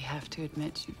 I have to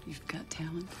admit, you've got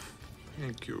talent.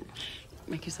 Thank you.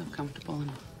 Make yourself comfortable.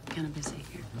 I'm kind of busy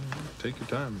here. Take your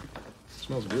time. It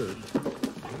smells good. Oh,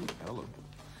 hello.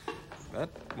 That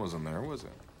wasn't there, was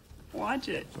it? Watch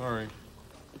it. Sorry.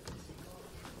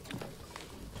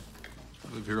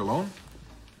 Live here alone?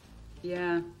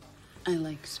 Yeah, I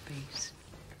like space.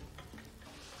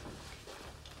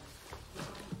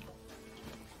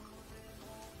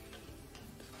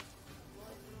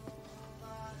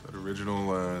 That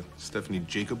original Stephanie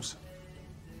Jacobs?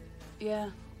 Yeah,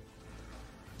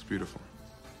 It's beautiful.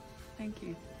 thank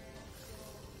you.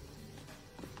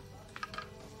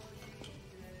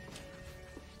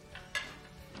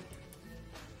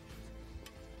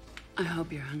 I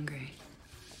hope you're hungry.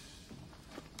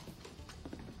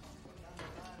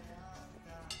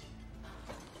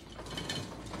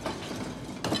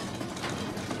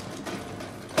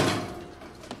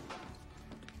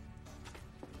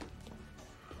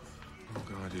 Oh,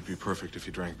 God, you'd be perfect if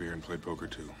you drank beer and played poker,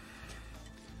 too.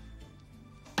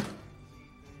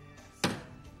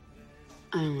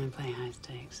 I only play high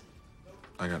stakes.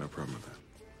 I got no problem with that.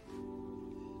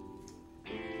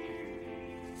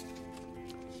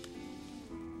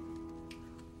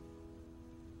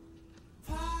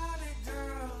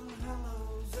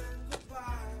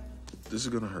 This is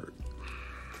gonna hurt.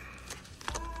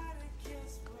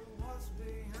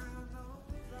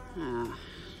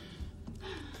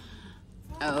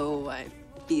 Oh, I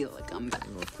feel a comeback.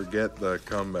 Oh, forget the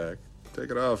comeback.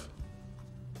 Take it off.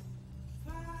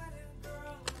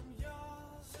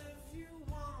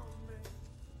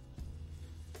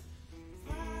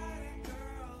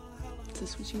 Is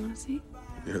this what you want to see?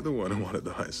 You're the one who wanted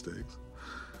the high stakes.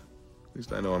 At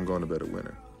least I know I'm going to bed a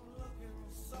winner.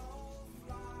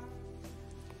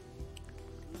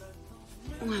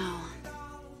 Well,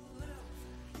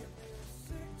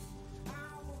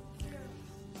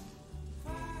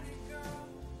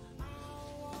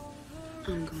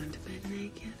 I'm going to bed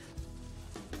naked.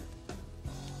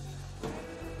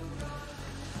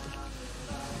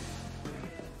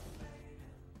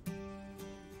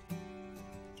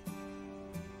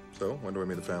 So, when do I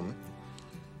meet the family?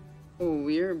 Oh,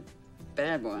 you're a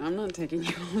bad boy. I'm not taking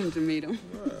you home to meet them.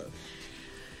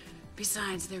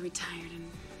 Besides, they're retired and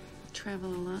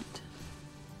travel a lot.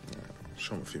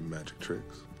 Show them a few magic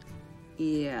tricks.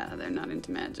 Yeah, they're not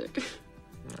into magic.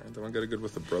 All right, they don't get good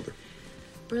with a brother.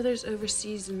 Brother's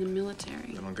overseas in the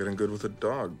military. They don't get in good with a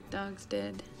dog. Dog's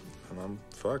dead. And I'm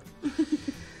fucked.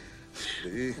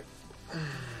 See?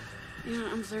 Yeah,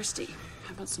 I'm thirsty.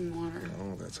 How about some water?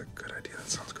 Oh, that's a good idea. That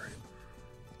sounds great.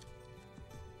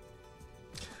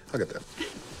 I'll get that.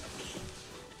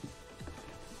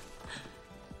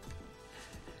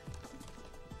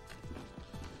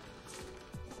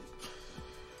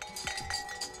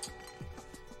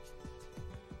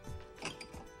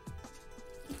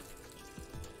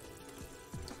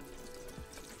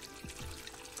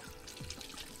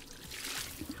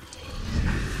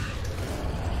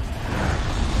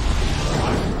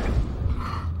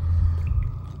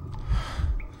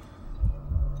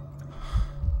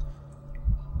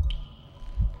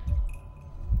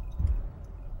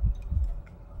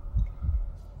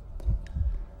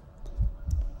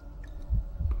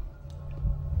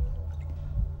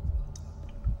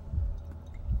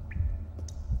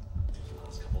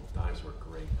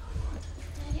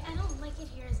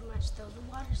 though. The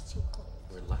water's too cold.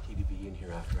 We're lucky to be in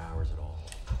here after hours at all,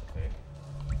 okay?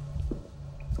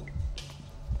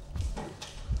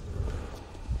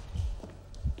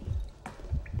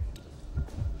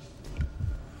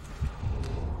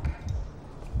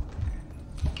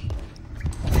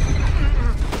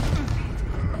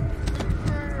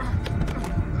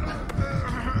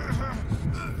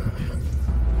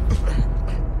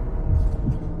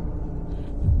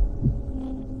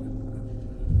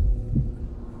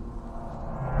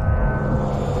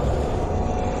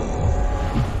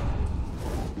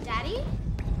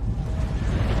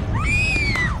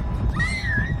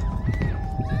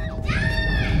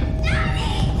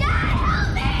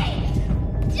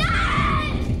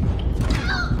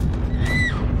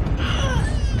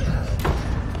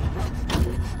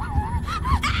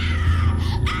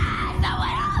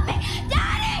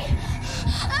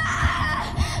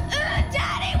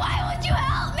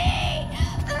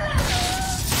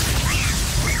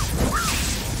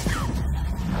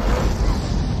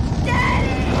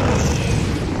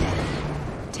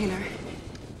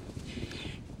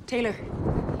 Taylor.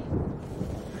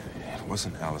 It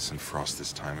wasn't Allison Frost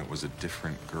this time. It was a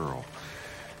different girl.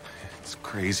 It's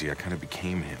crazy. I kind of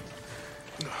became him.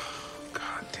 Oh,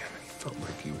 God damn it. He felt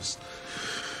like he was...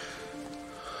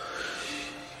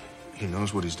 He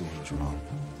knows what he's doing is wrong.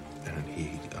 And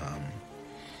he,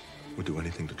 would do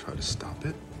anything to try to stop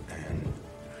it. And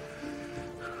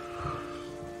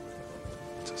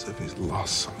it's as if he's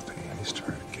lost something and he's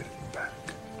trying to get it back.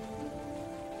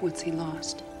 What's he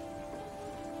lost?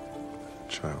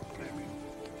 Child, maybe.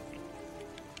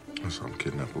 I saw him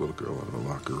kidnap a little girl out of the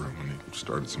locker room and he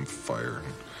started some fire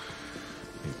and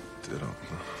he did.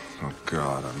 Oh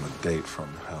God, I'm a date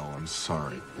from hell. I'm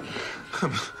sorry.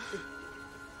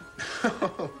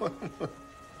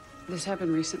 This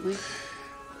happened recently?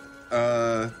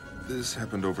 This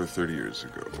happened over 30 years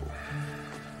ago.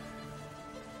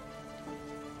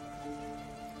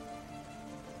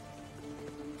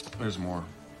 There's more.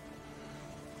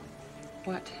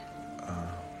 What?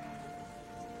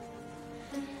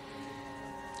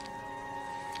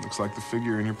 Looks like the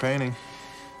figure in your painting.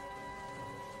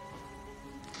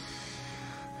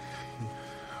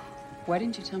 Why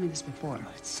didn't you tell me this before?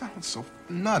 It sounds so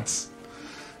nuts.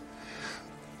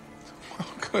 How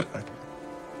could I?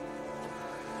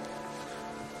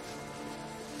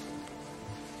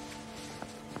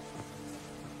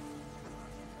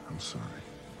 I'm sorry.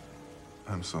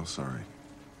 I'm so sorry.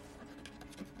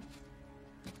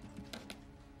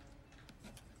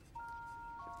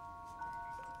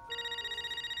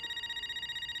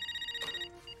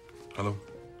 Hello?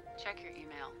 Check your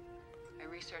email. I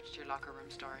researched your locker room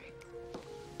story.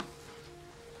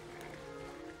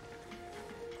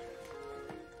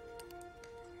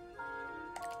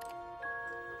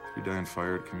 You die in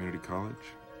fire at community college?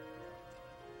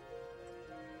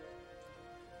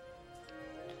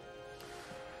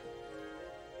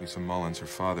 Lisa Mullins, her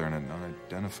father, and an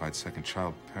unidentified second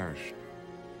child perished.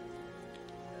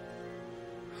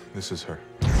 This is her.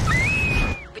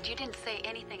 But you didn't say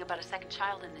anything about a second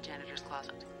child in the janitor's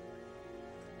closet.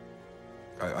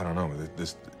 I don't know.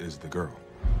 This is the girl.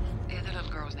 The other little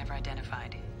girl was never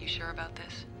identified. You sure about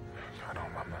this?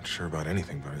 I'm not sure about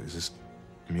anything, but is this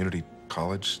community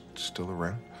college still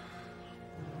around?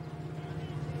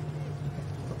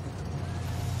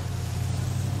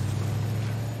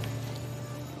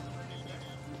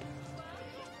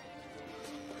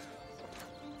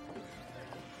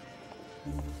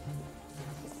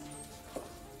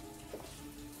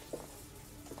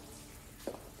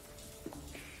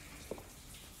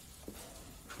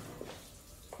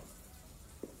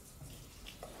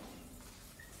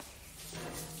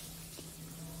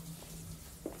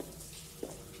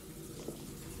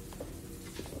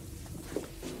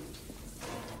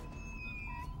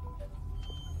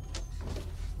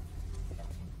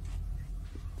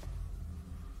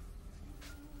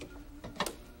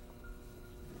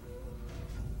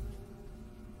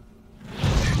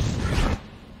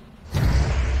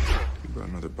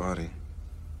 Another body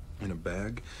in a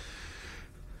bag.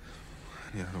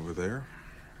 Yeah, over there.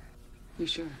 You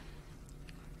sure?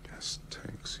 Gas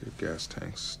tanks. Yeah, gas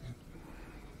tanks.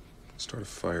 Start a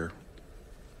fire.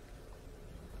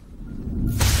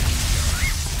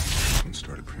 One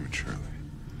started prematurely.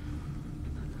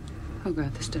 Oh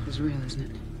God, this stuff is real,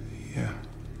 isn't it? Yeah.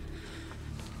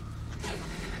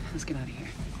 Let's get out of here.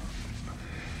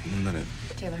 In a minute.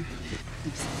 Taylor,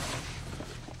 please.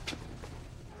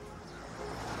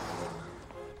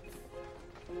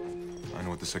 I know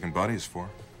what the second body is for.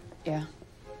 Yeah?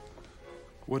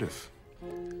 What if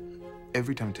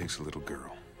every time it takes a little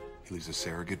girl He leaves a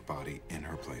surrogate body in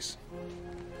her place.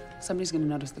 Somebody's gonna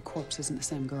notice the corpse isn't the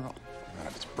same girl. Not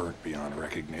if it's burnt beyond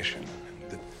recognition.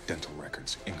 The dental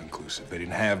records, inconclusive. They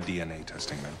didn't have DNA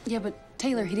testing then. Yeah, but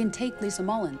Taylor, he didn't take Lisa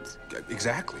Mullins.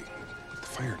 Exactly. The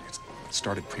fire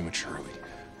started prematurely,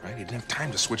 right? He didn't have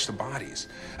time to switch the bodies.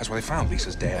 That's why they found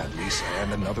Lisa's dad, Lisa,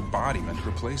 and another body meant to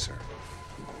replace her.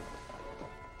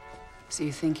 So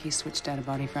you think he switched out a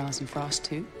body for Allison Frost,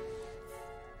 too?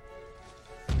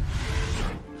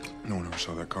 No one ever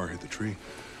saw that car hit the tree.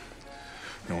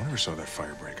 No one ever saw that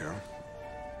fire break out.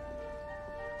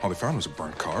 All they found was a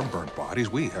burnt car, burnt bodies.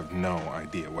 We have no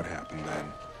idea what happened then.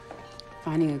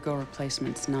 Finding a girl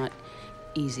replacement's not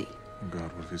easy. Oh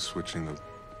God, what if he's switching the...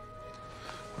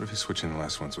 What if he's switching the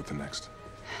last ones with the next?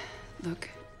 Look,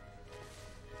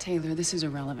 Taylor, this is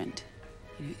irrelevant.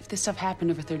 You know, if this stuff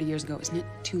happened over 30 years ago, isn't it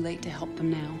too late to help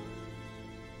them now?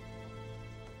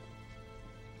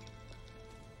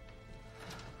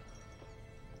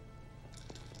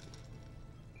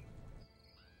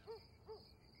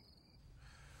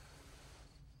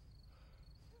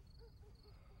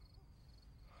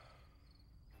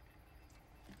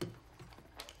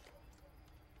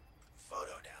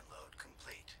 Photo download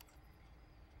complete.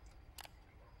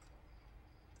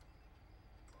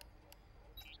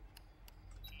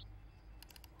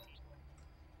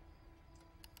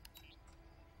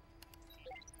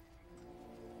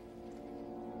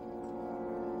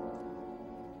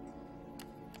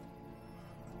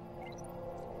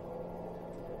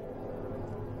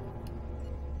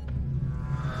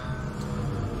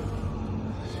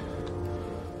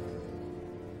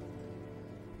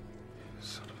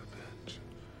 Son of a bitch.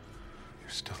 You're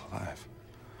still alive.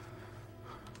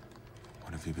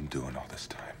 What have you been doing all this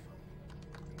time?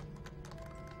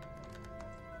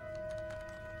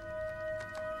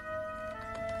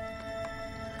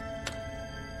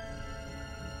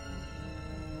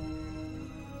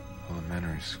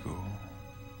 Elementary school.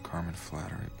 Carmen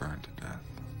Flattery burned to death.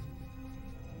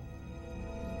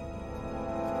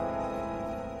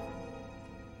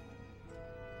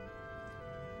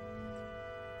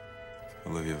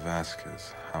 Olivia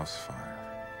Vasquez, house fire.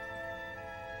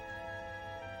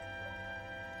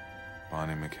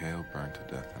 Bonnie McHale burned to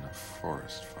death in a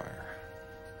forest fire.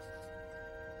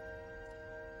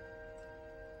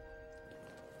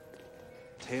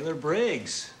 Taylor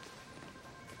Briggs.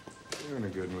 You're in a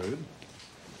good mood.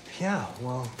 Yeah,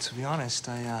 well, to be honest,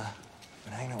 I've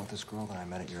been hanging out with this girl that I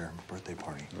met at your birthday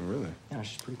party. Oh, really? Yeah,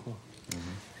 she's pretty cool.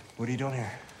 What are you doing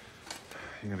here?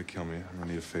 You're gonna kill me. I'm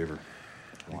gonna need a favor.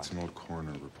 I need What? some old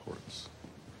coroner reports.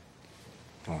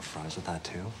 You want fries with that,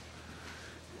 too?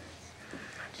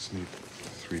 I just need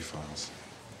 3 files.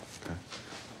 Okay?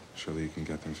 Surely you can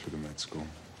get them through the med school.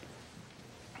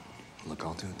 Look,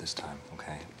 I'll do it this time,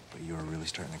 okay? But you are really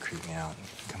starting to creep me out.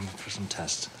 Come in for some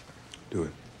tests. Do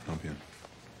it. I'll be in.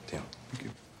 Deal. Thank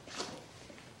you.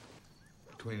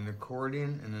 Between an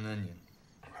accordion and an onion.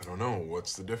 I don't know.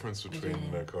 What's the difference between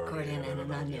an accordion and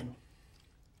an onion?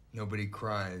 Nobody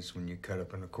cries when you cut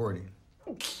up an accordion.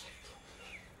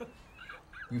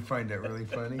 You find that really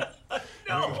funny?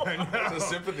 No. That's a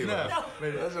sympathy No. laugh.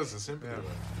 That's just a sympathy laugh.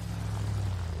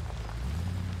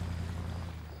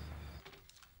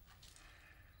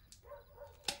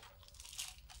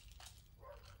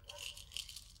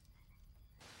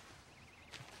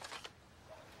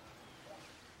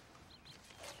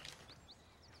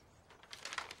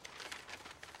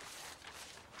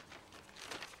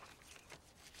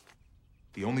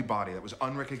 The only body that was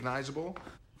unrecognizable,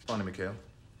 Bonnie McHale.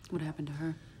 What happened to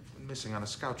her? Went missing on a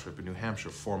scout trip in New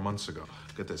Hampshire 4 months ago.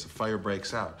 Get this, a fire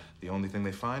breaks out. The only thing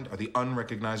they find are the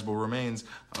unrecognizable remains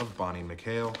of Bonnie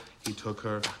McHale. He took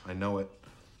her, I know it.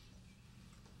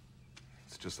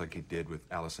 It's just like he did with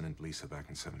Allison and Lisa back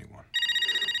in '71.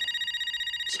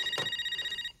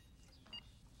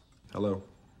 Hello.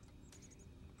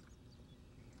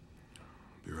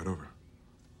 Be right over.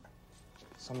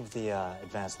 Some of the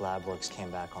advanced lab works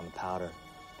came back on the powder.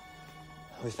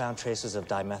 We found traces of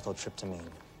dimethyltryptamine.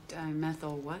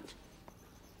 Dimethyl what?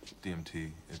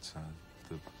 DMT. It's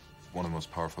one of the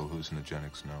most powerful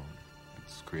hallucinogenics known.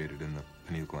 It's created in the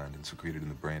pineal gland and secreted in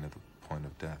the brain at the point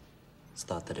of death. It's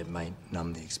thought that it might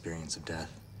numb the experience of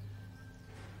death.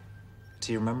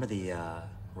 Do you remember the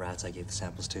rats I gave the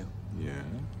samples to? Yeah.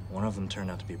 One of them turned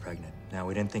out to be pregnant. Now,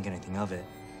 we didn't think anything of it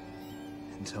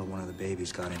until one of the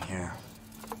babies got in here.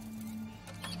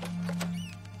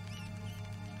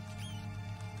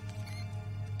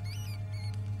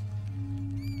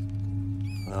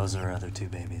 Those are our other 2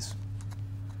 babies.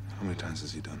 How many times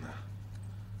has he done that?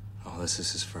 Oh, this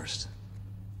is his first.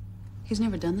 He's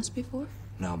never done this before?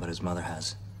 No, but his mother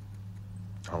has.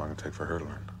 How long did it take for her to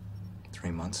learn?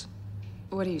 3 months.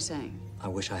 What are you saying? I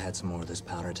wish I had some more of this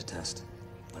powder to test,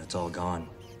 but it's all gone.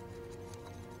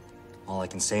 All I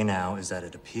can say now is that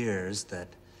it appears that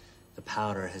the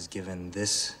powder has given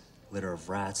this litter of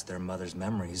rats their mother's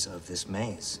memories of this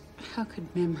maze. How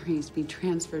could memories be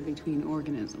transferred between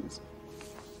organisms?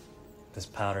 This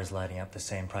powder's lighting up the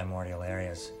same primordial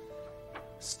areas.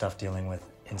 Stuff dealing with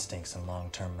instincts and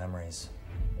long-term memories.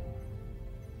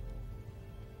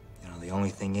 You know, the only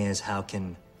thing is, how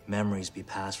can memories be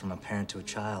passed from a parent to a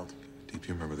child? Deep,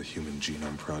 you remember the Human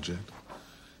Genome Project?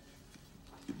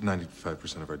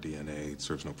 95% of our DNA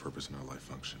serves no purpose in our life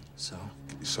function. So?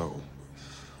 So,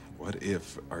 what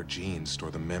if our genes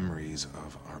store the memories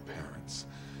of our parents?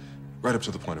 Right up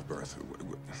to the point of birth.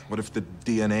 What if the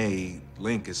DNA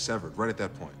link is severed right at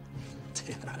that point?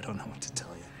 David, I don't know what to tell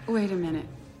you. Wait a minute.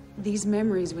 These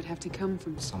memories would have to come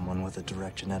from someone with a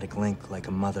direct genetic link, like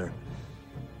a mother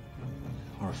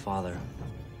or a father.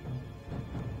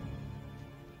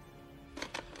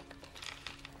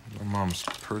 My mom's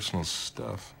personal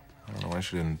stuff. I don't know why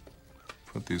she didn't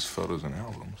put these photos in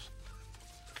albums.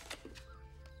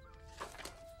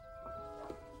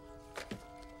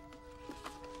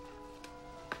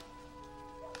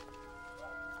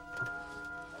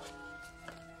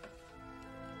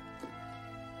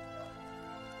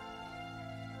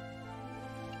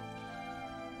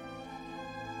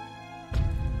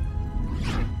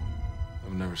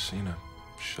 I've never seen a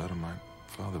shot of my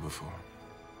father before.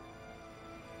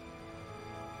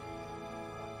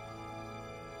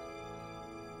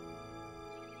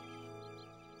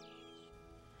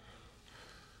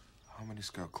 How many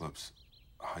scout clubs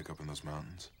hike up in those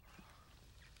mountains?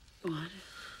 What?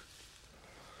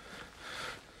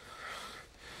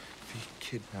 If he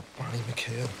kidnapped Bonnie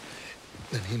McHale,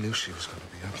 then he knew she was going to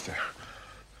be up there.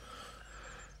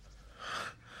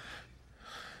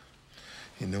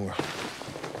 He knew her.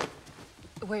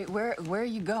 Wait, where are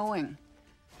you going?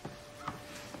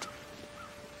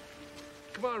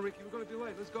 Come on, Ricky, we're gonna be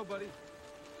late. Let's go, buddy.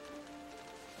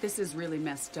 This is really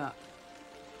messed up.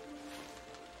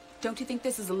 Don't you think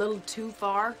this is a little too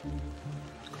far?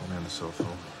 Call me on the cell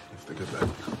phone if they get back.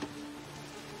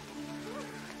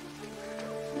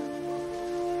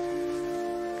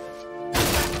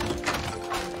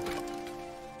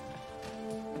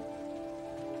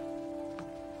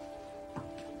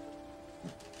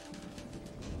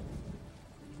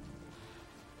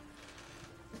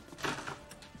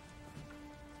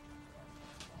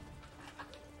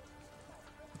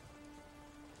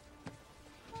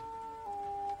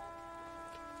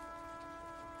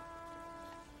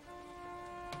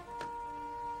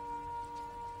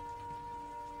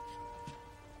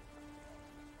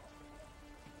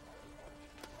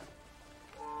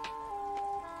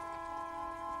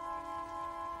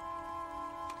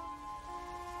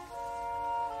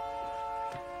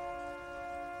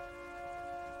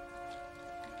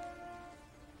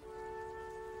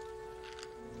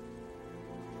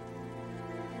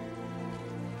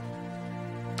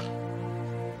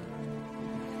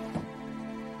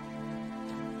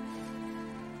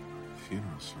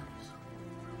 Funeral service.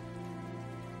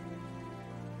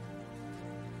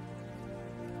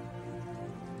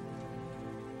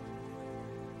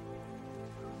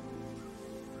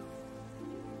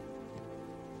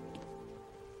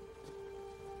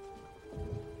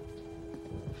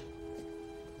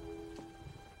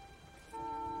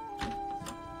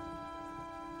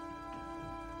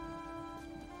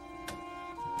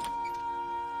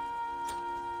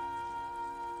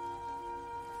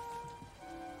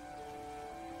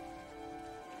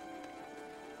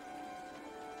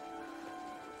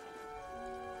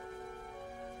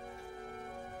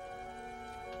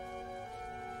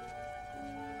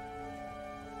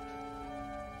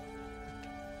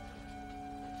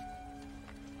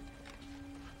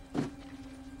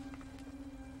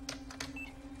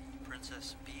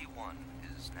 Princess B1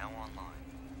 is now online.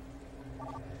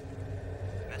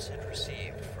 Message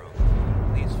received from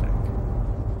Leesvik.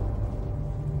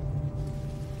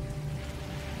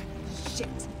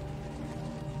 Shit.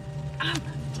 Ah,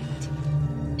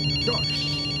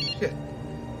 Gosh, shit.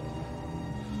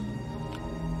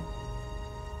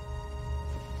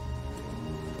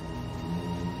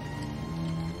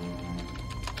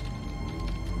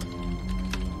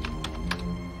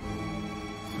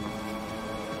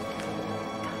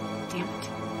 damn it.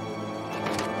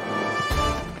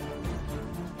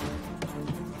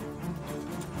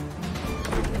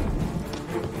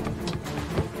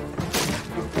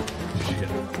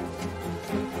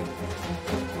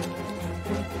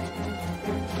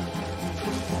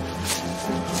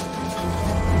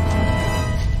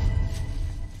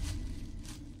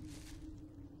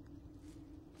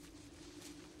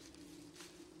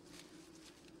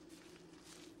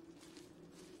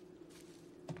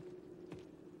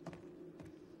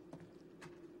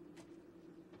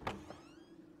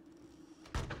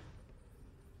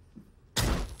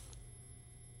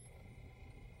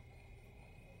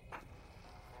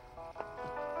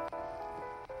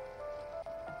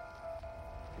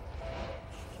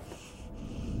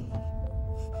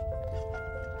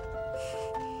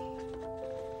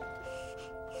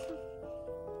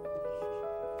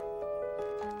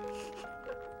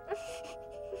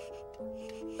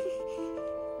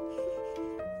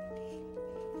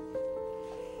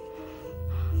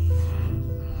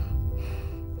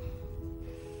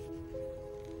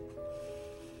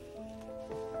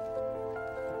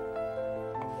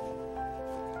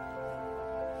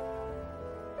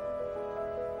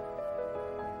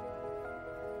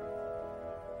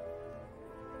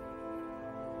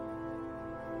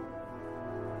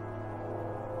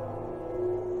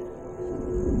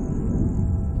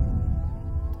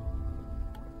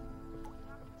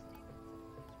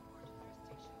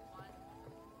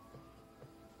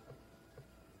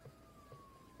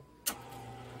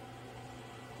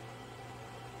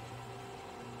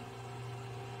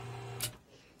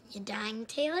 You dying,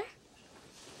 Taylor?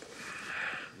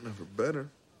 Never better.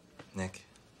 Nick,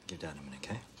 give Dad a minute,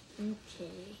 okay?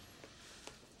 Okay.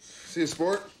 See you,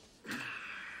 sport.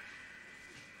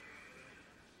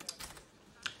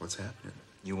 What's happening?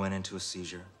 You went into a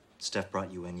seizure. Steph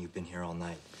brought you in. You've been here all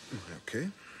night. Okay.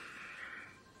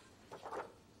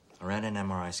 I ran an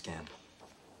MRI scan.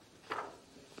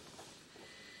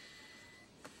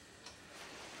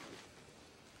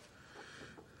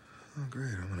 Oh,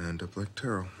 great. I'm gonna end up like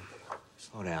Terrell.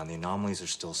 Slow down. The anomalies are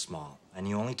still small. And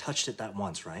you only touched it that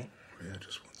once, right? Yeah,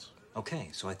 just once. Okay,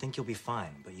 so I think you'll be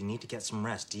fine, but you need to get some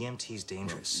rest. DMT's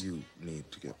dangerous. Well, you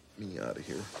need to get me out of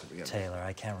here. Taylor,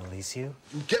 I can't release you.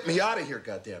 Get me out of here,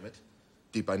 goddammit.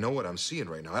 Deep, I know what I'm seeing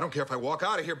right now. I don't care if I walk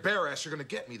out of here bare ass, you're gonna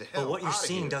get me the hell But what you're outta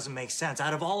seeing here. doesn't make sense.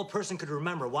 Out of all a person could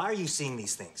remember, why are you seeing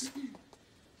these things?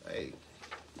 Hey.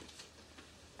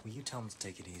 Will you tell him to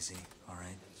take it easy, all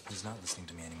right? He's not listening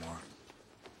to me anymore.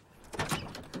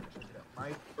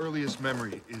 My earliest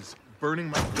memory is burning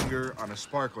my finger on a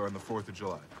sparkler on the 4th of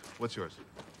July. What's yours?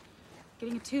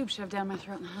 Getting a tube shoved down my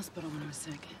throat in the hospital when I was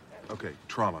sick. Okay,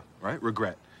 trauma, right?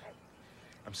 Regret.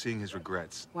 I'm seeing his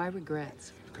regrets. Why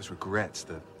regrets? Because regrets,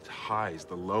 the highs,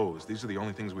 the lows, these are the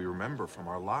only things we remember from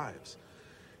our lives.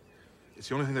 It's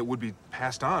the only thing that would be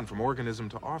passed on from organism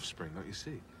to offspring, don't you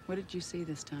see? What did you see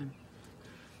this time?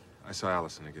 I saw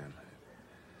Allison again.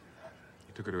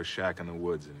 He took her to a shack in the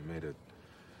woods and he made a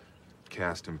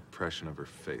cast impression of her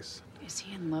face. Is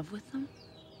he in love with them?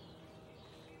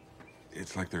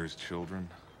 It's like they're his children.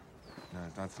 No,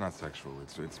 that's not sexual.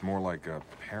 It's more like a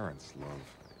parent's love.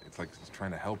 It's like he's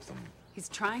trying to help them. He's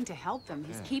trying to help them.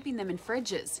 He's Yeah. keeping them in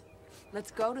fridges.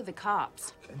 Let's go to the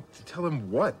cops. To tell them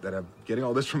what? That I'm getting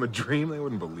all this from a dream? They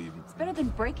wouldn't believe me. It's better than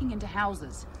breaking into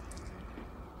houses.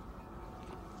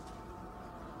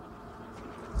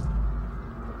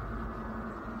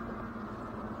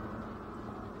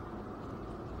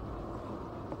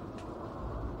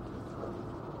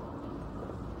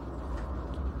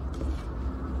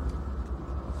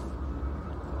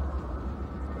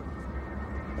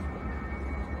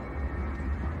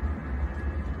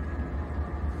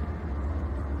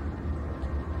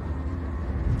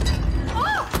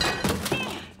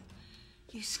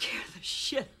 You scared the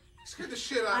shit. Scared the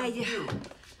shit out of you.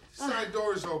 Side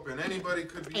door's open. Anybody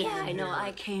could be Yeah, in I know. here.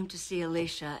 I came to see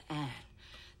Alicia, and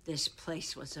this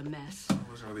place was a mess. I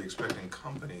wasn't really expecting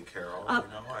company, Carol.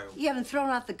 You haven't thrown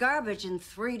out the garbage in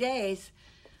 3 days.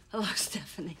 Hello,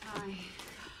 Stephanie. Hi.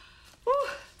 Whew.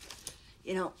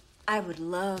 You know, I would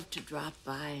love to drop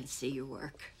by and see your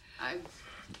work. I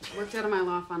worked out of my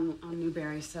loft on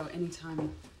Newberry, so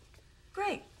anytime.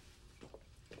 Great.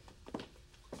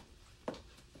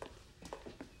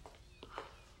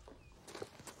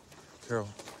 Carol,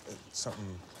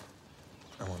 something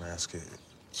I want to ask you.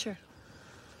 Sure.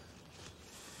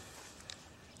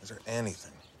 Is there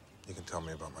anything you can tell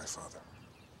me about my father?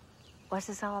 What's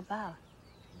this all about?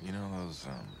 You know those,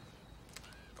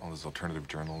 all those alternative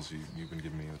journals you've been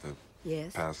giving me with the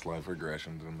Yes. past life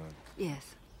regressions and the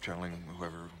Yes. channeling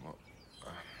whoever. Well,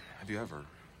 have you ever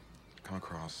come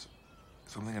across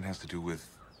something that has to do with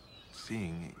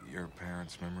seeing your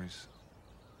parents' memories?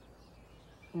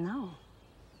 No.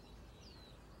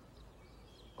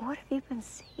 What have you been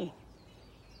seeing?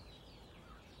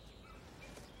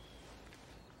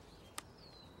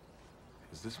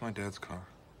 Is this my dad's car?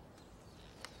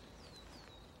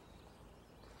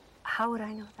 How would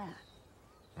I know that?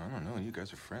 I don't know. You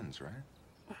guys are friends,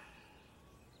 right?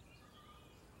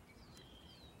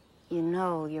 You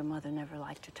know your mother never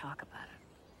liked to talk about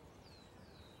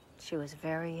it. She was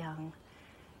very young,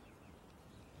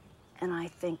 and I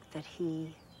think that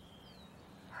he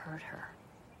hurt her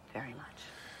very much.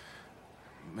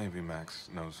 Maybe Max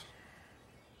knows.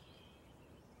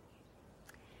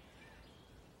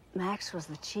 Max was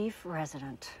the chief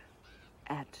resident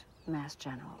at Mass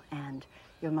General, and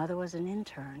your mother was an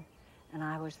intern, and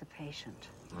I was the patient.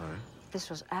 Right. This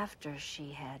was after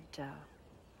she had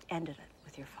ended it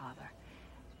with your father.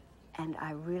 And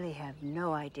I really have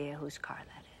no idea whose car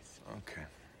that is. Okay.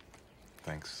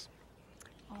 Thanks.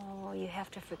 Oh, you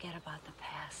have to forget about the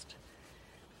past.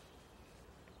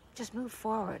 Just move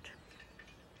forward.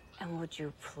 And would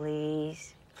you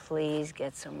please, please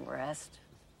get some rest?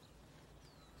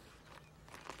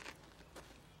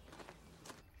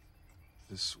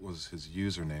 This was his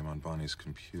username on Bonnie's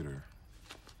computer.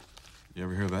 You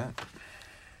ever hear that?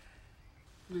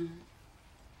 No.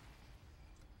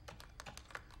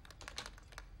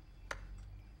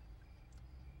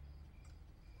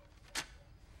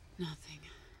 Nothing.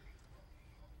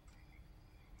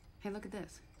 Hey, look at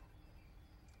this.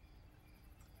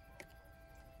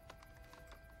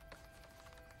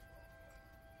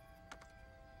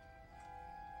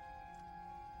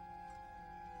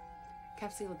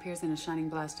 Capsule appears in a shining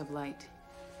blast of light.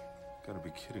 Gotta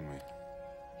be kidding me.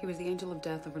 He was the angel of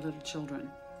death over little children.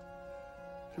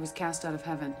 He was cast out of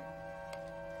heaven.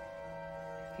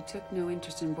 He took no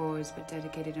interest in boys, but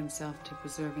dedicated himself to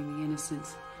preserving the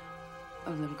innocence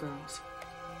of little girls.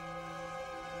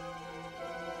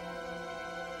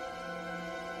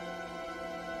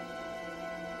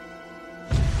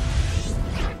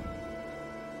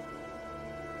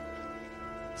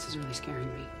 This is really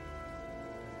scaring me.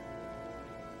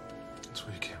 That's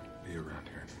why you can't be around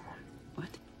here anymore. What?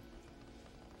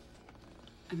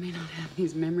 I may not have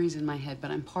these memories in my head, but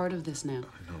I'm part of this now.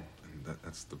 I know, and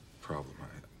that's the problem.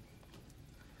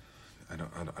 I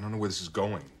don't know where this is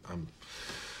going.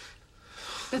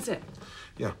 That's it.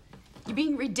 Yeah. You're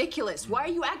being ridiculous. Why are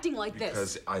you acting like this?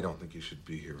 Because I don't think you should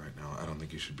be here right now. I don't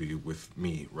think you should be with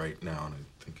me right now, and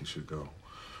I think you should go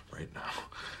right now.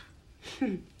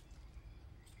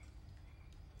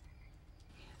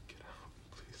 Get out,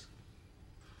 please.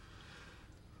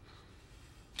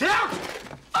 Get out!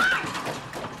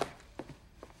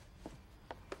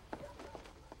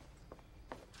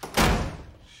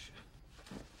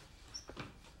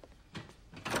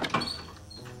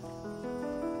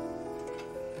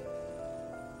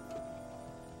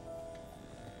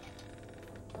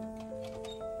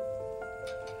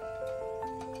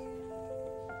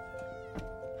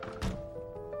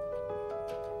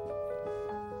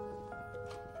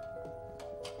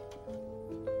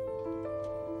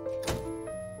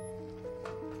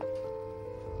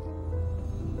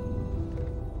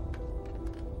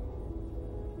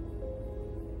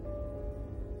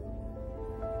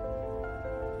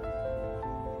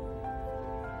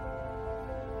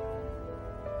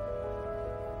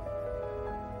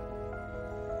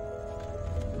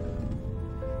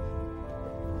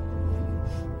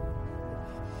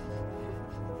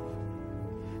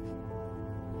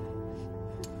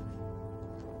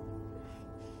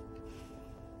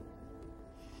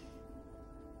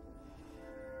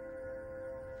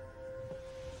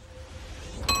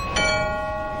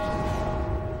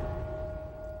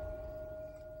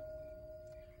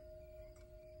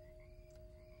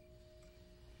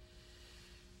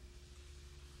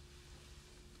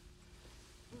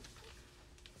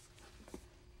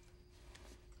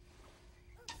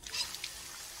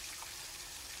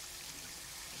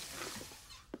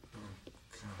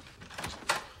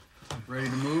 Ready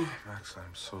to move? Max,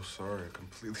 I'm so sorry. I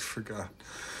completely forgot.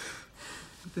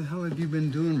 What the hell have you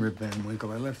been doing, Rip Van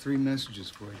Winkle? I left 3 messages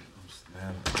for you.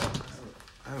 Man,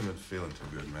 I haven't been feeling too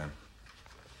good, man.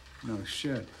 No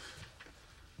shit.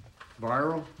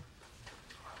 Viral?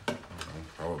 I don't know,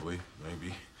 probably,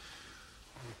 maybe.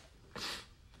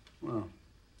 Well,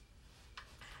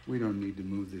 we don't need to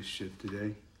move this shit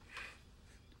today.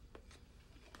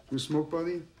 You smoke,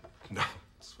 buddy? No,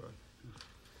 it's fine.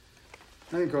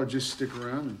 I think I'll just stick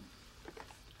around and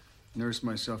nurse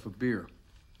myself a beer.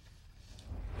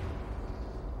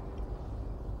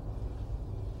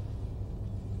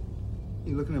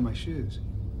 You looking at my shoes?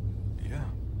 Yeah.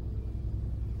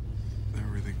 They're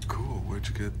really cool. Where'd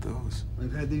you get those?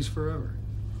 I've had these forever.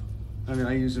 I mean,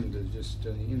 I use them to just,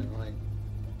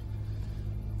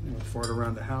 fart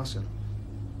around the house in them.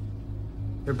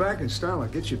 They're back in style. I'll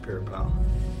get you a pair, pal.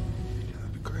 Yeah,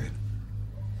 that'd be great.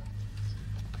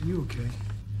 Are you okay?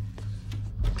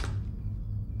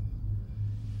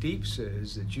 Deep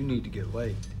says that you need to get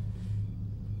laid.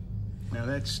 Now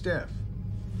that's Steph,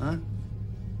 huh?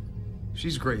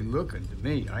 She's great looking to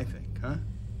me, I think, huh?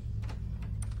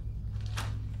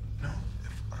 No,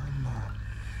 if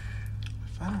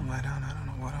I don't lie down, I don't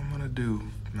know what I'm gonna do,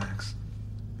 Max.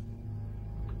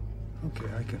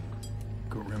 Okay, I can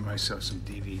go rent myself some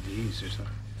DVDs or something.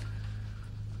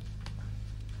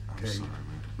 I'm sorry,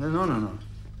 man. No.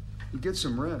 You get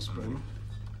some rest, buddy.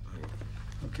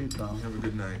 Okay, pal. Have a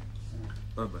good night.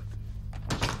 Bye-bye.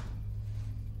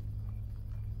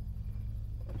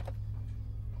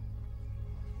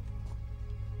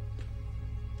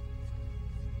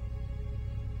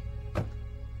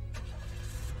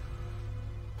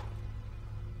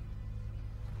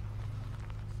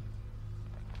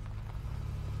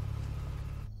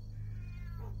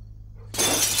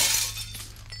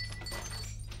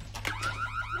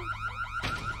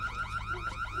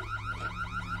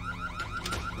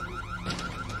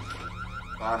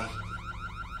 Bonnie?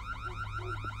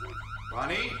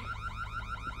 Bonnie?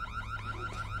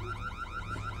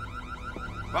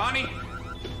 Bonnie?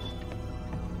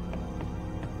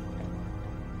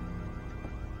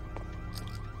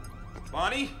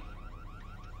 Bonnie?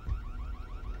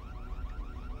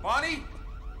 Bonnie?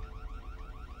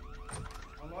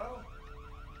 Hello?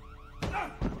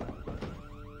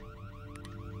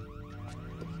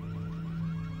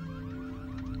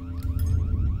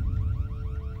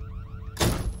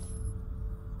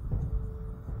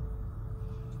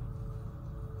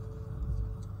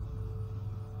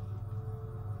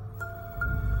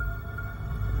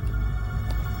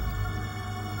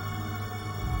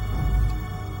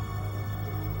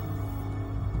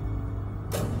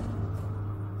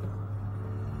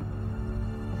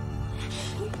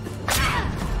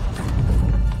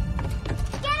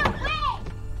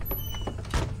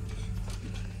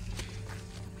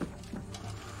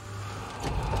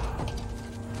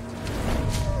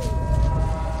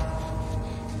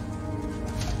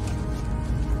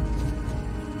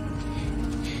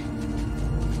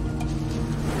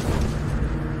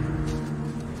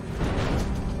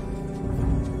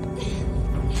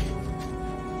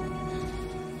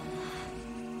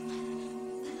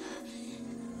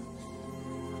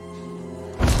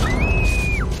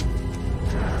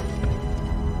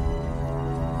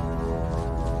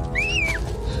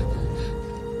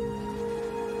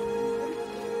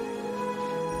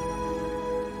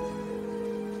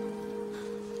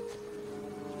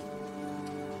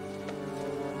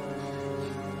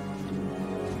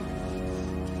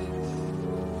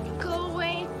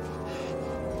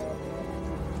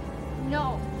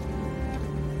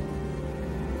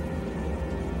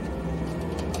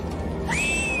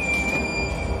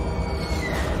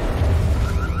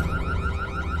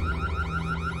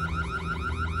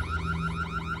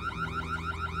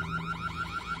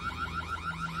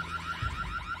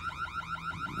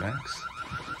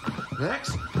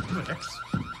 Next.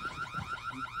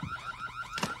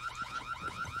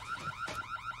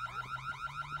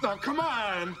 Now, come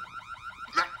on.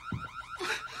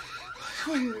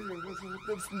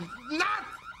 It's not.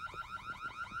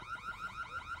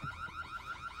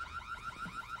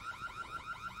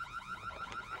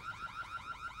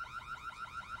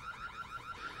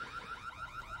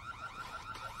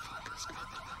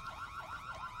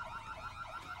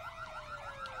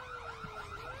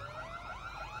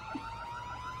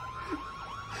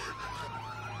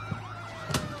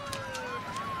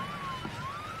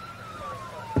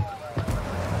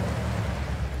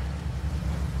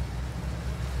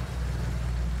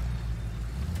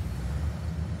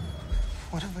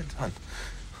 What have I done?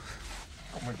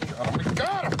 Oh my God, oh my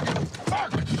God!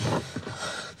 Fuck!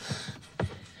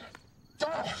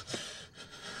 Oh.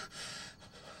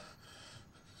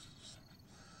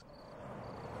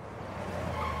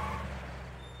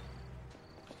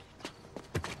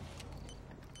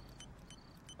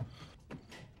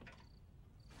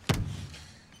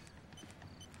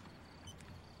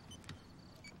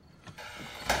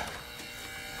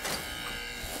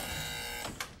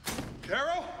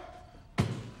 Carol?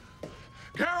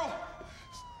 Carol!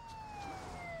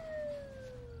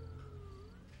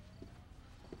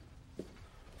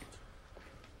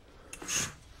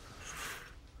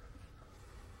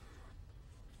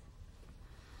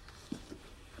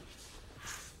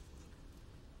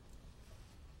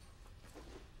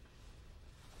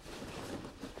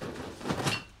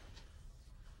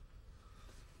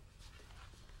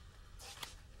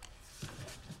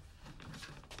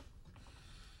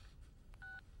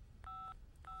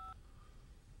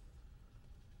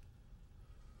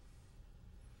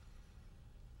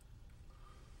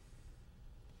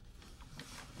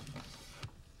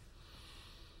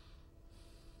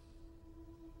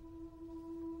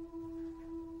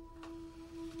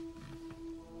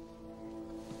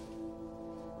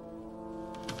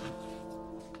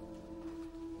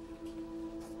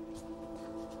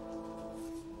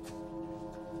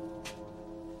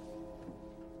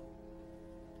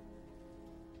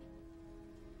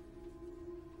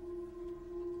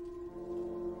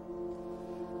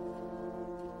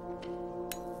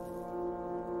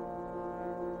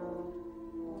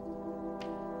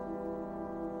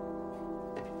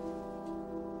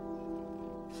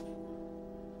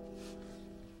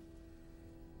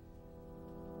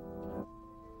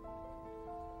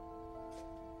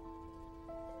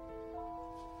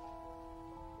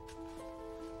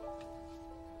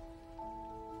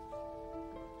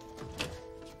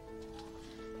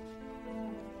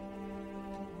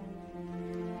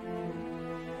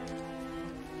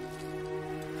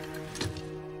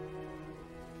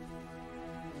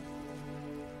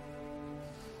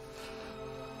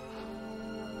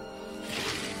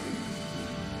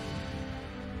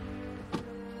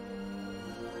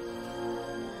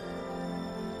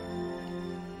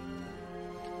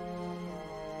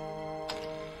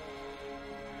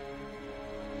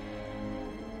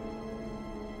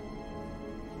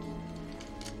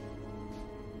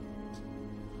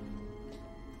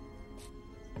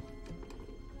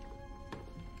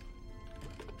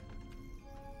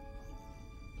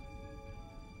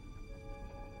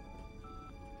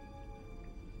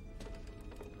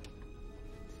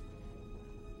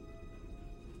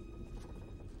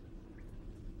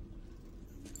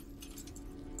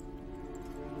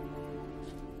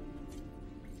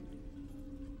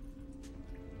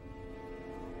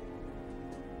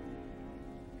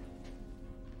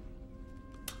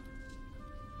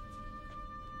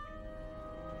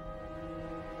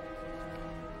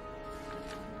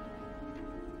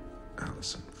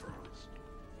 Frost.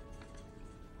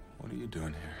 What are you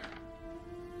doing here?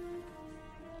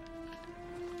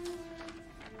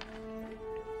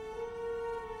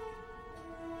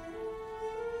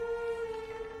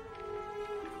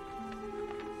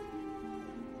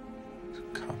 There's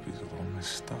copies of all my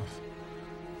stuff.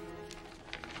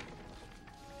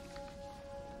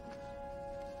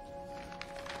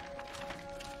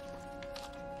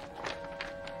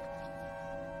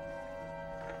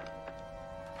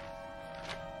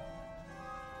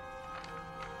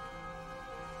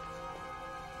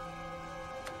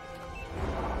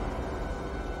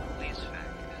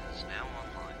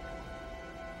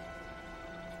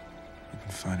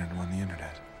 Find it on the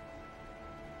internet.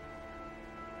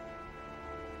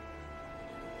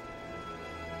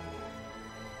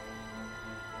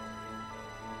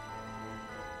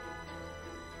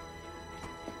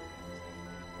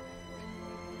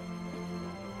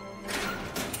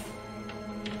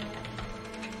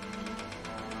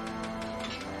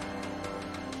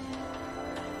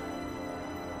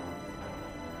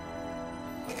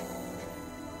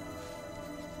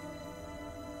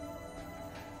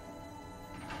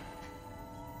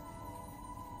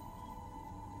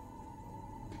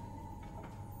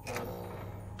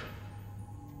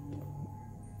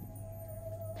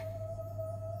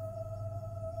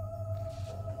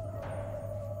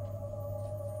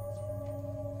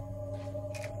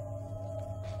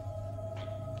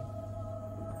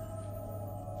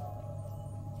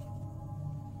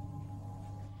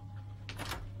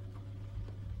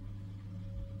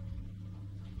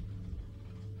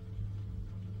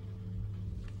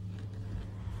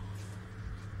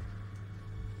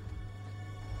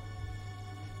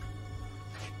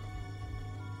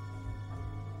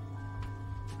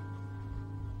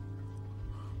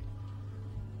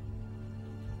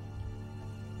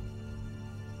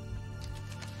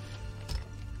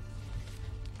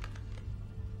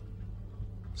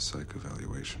 psych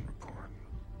evaluation report.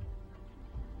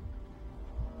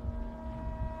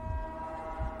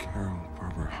 Carol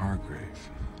Barbara Hargrave.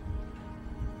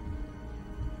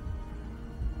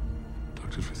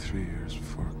 Abducted for 3 years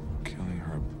before killing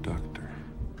her abductor.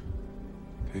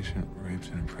 Patient raped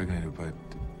and impregnated by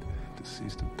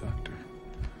deceased abductor.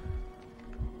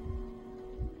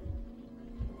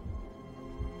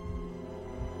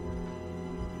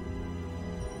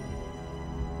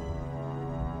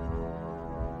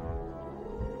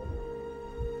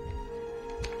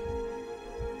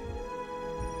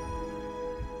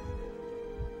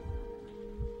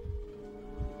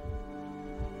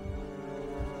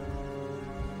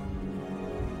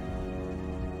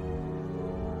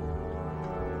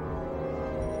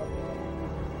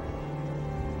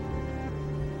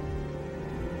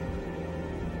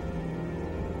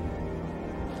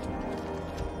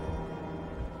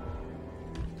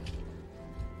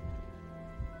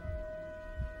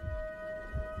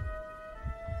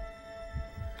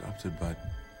 Adopted by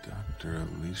Dr.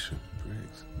 Alicia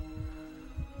Briggs.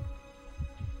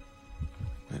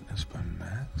 Witnessed by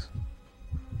Max.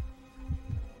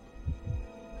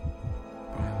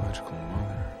 Biological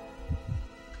mother.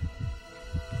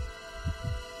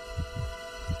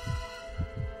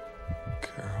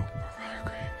 Carol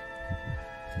Hargrave.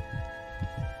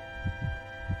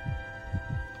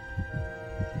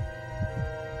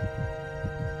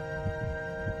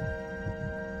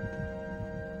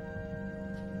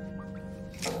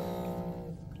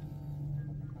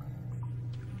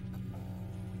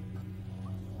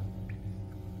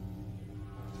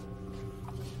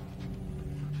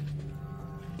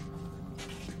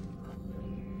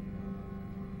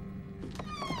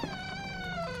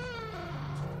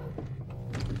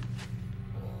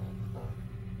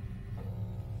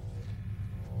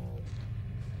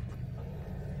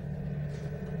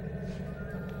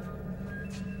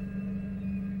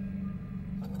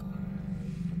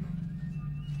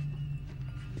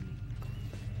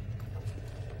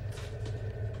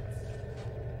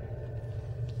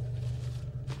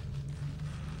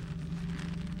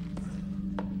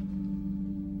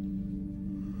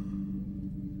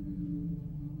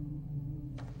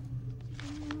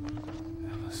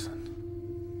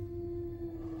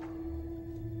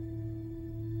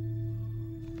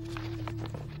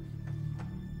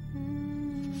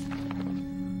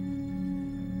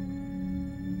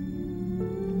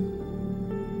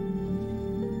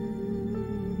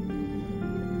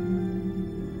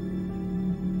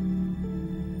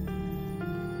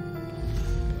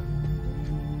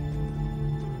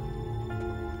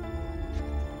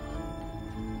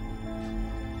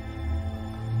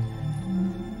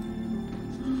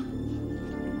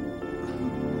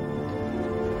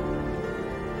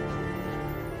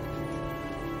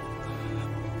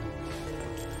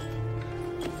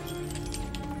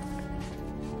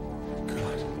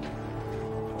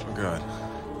 God.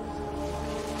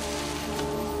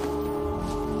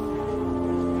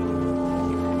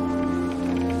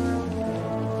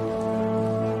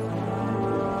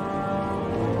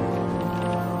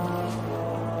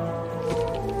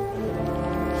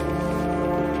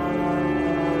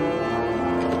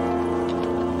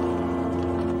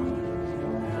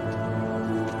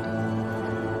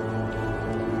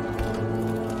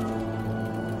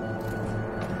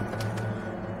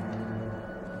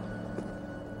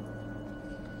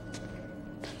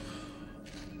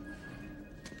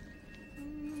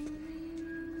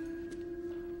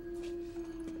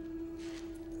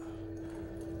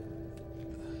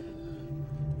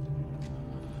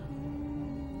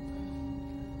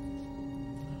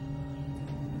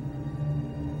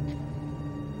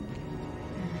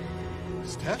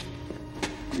 Steph?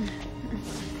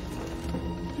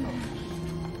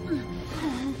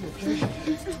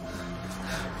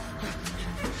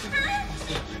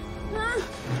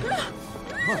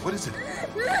 What is it?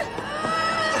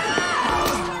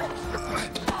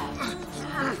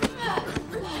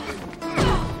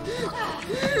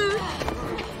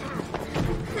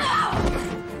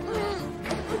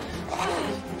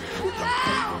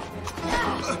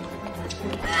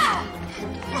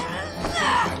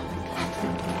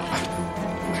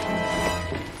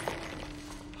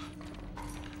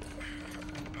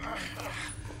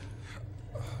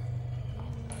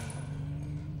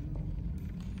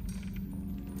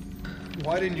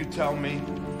 Why didn't you tell me?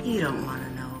 You don't want to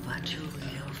know about your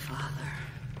real father.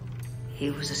 He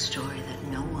was a story that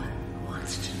no one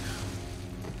wants to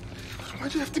know.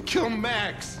 Why'd you have to kill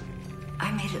Max?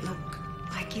 I made it look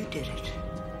like you did it.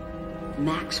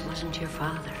 Max wasn't your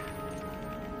father,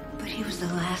 but he was the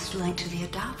last link to the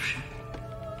adoption.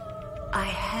 I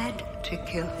had to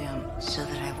kill him so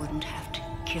that I wouldn't have to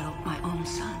kill my own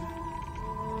son.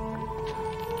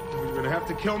 You're gonna have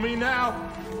to kill me now.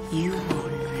 You will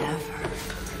never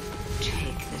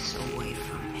take this away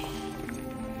from me.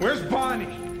 Where's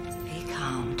Bonnie? Be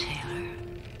calm, Taylor.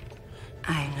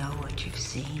 I know what you've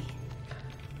seen,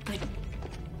 but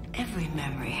every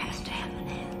memory has to have an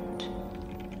end.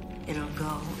 It'll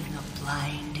go in a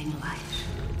blinding light,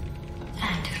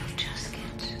 and it'll just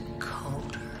get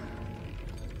colder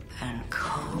and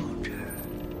colder.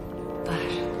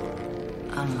 But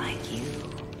unlike you,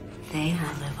 they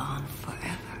will live on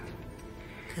forever.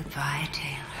 Goodbye,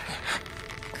 Taylor.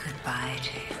 Goodbye,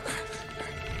 Taylor.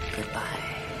 Goodbye,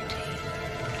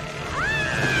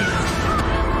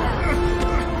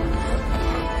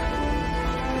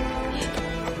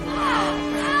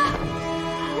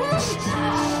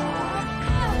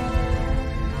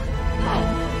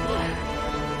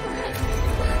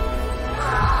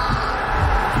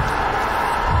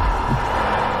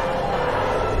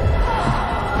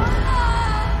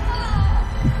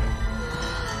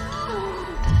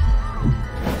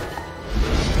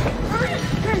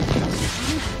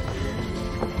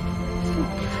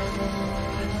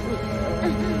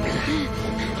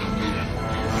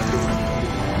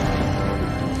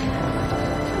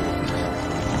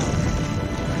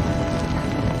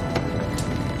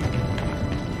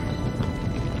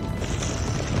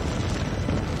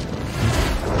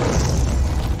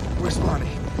 Where's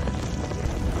Bonnie?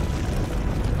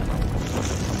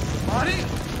 Bonnie?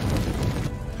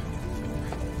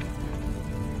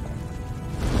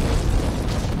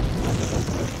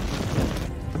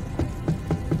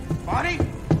 Bonnie?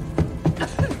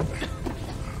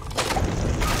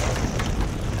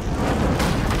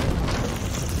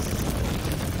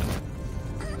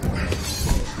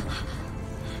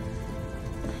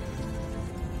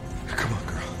 Come on,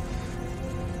 girl.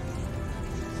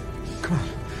 Come on.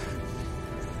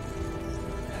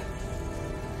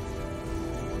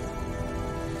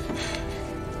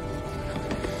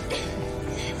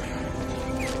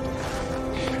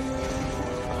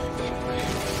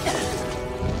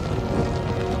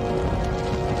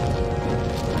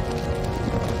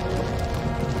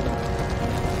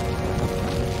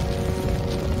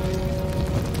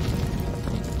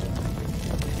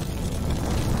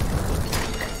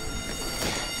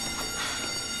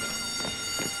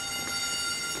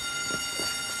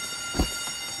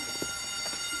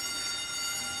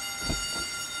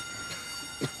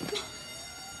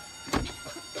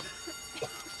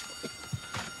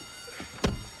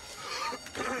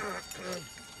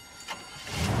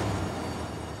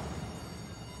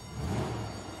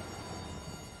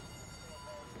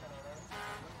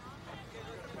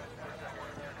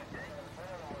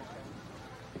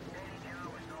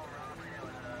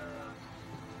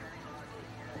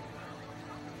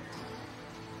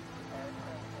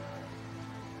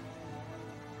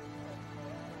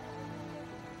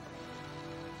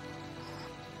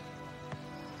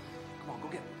 Come on, go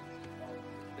get it.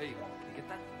 There you go. Can you get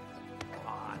that? Come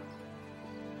on.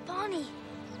 Bonnie.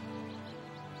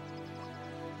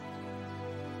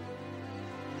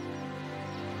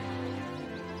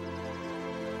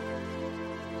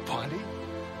 Bonnie?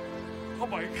 Oh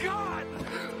my God!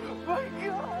 My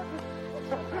God!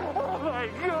 Oh my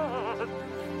God!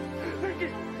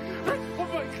 Oh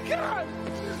my God!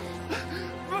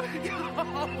 My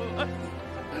God!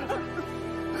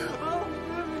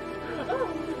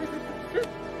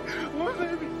 Oh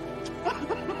baby! Oh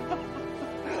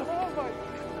my!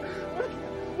 Look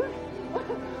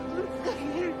at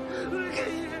you! Look at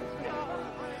you!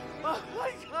 Oh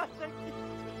my God! Thank you!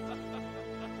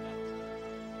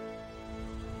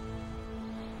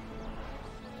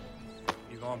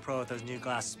 You're going pro with those new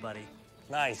glasses, buddy.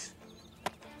 Nice.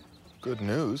 Good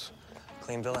news.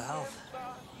 Clean bill of health.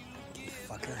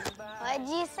 Fucker. What'd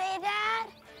you say, Dad?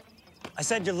 I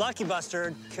said you're lucky,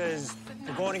 Buster, because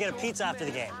we're going to get a pizza after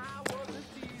the game.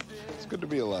 It's good to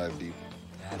be alive, Deep.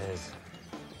 That is.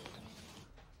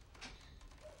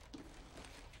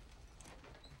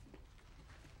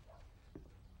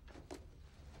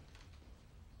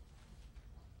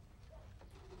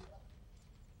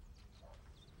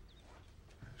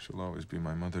 She'll always be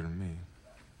my mother to me.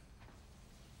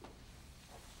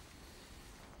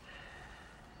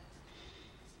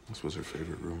 This was her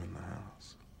favorite room in the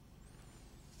house.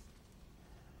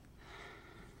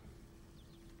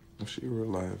 If she were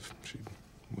alive, she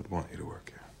would want you to work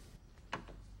here.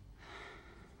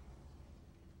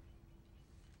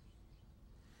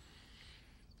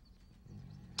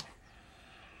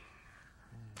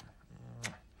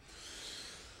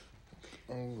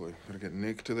 Oh, boy. Better get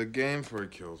Nick to the game before he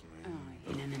kills me. Oh,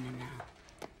 no.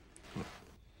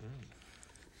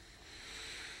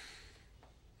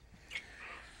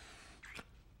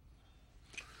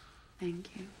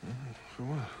 Thank you. For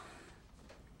what?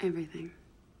 Everything.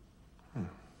 Yeah,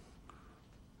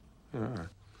 all right.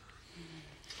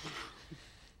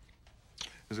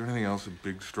 Is there anything else a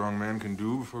big, strong man can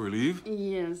do before we leave?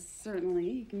 Yes, certainly.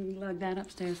 You can lug that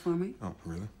upstairs for me. Oh,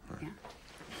 really? All right.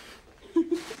 Yeah.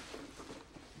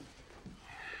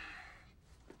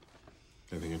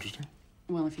 Anything interesting?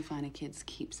 Well, if you find a kid's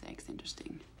keepsakes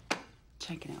interesting,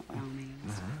 check it out by all means.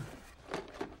 All right.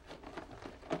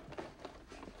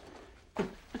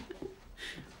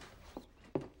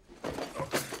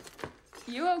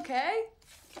 You okay?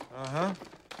 Uh-huh.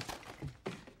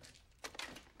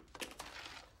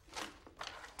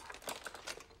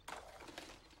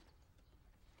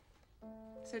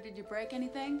 So did you break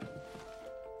anything?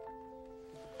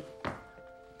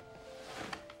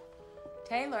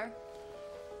 Taylor?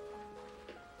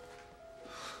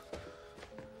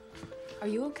 Are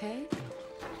you okay?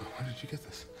 Where did you get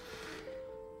this?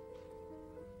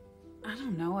 I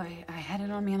don't know. I had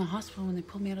it on me in the hospital when they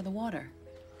pulled me out of the water.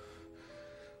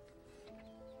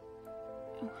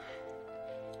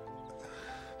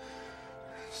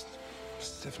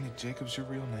 Stephanie Jacobs your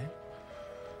real name?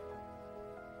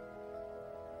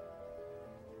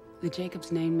 The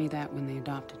Jacobs named me that when they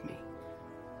adopted me.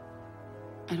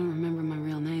 I don't remember my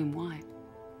real name. Why?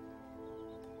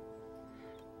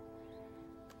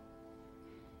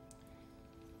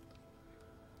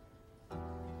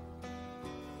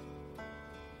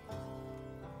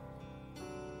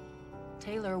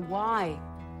 Taylor, why?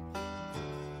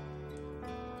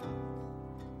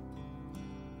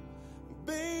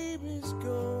 Baby's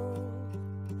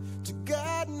gone to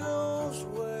God knows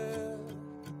where.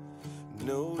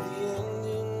 No, the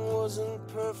ending wasn't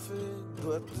perfect,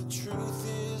 but the truth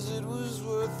is it was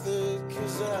worth it.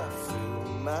 'Cause I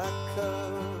filled my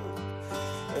cup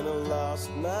and I lost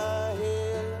my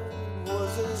head.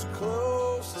 Was as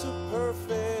close to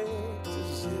perfect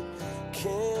as it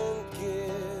can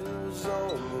get. It was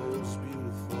almost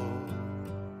beautiful.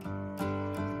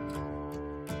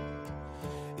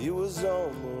 It was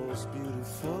almost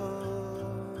beautiful.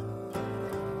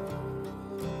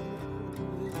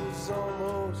 It was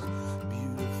almost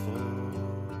beautiful.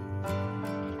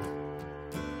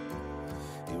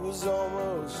 It was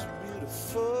almost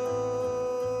beautiful.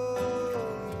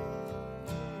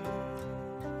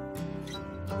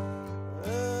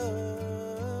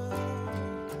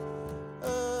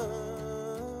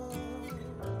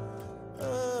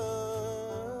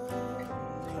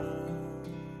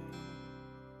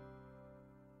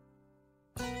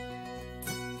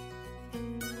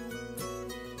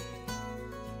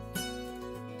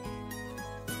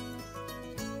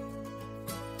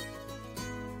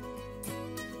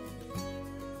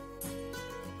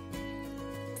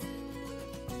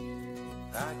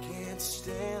 I can't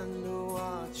stand to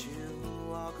watch you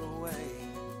walk away.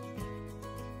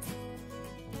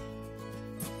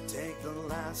 Take the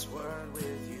last word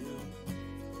with you.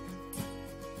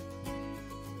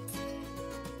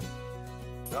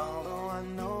 Although I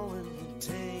know it would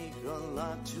take a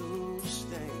lot to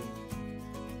stay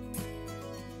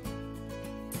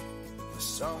for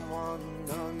someone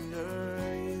under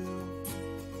you.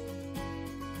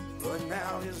 But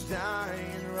now his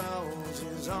dying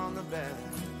roses on the bed.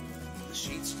 The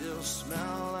sheets still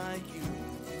smell like you.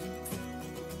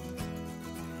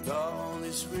 And all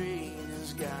this rain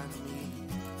has got me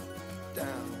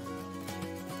down.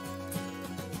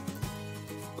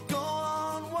 But go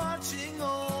on watching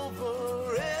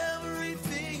over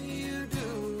everything you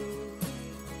do.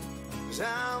 'Cause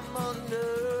I'm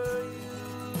under you.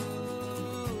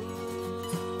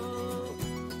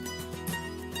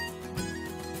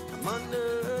 I'm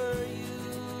under you.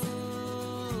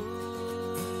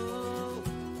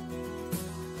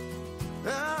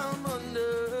 I'm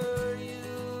under you.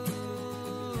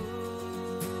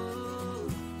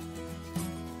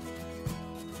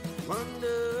 I'm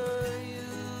under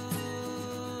you.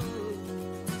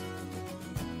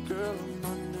 Girl, I'm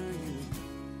under you.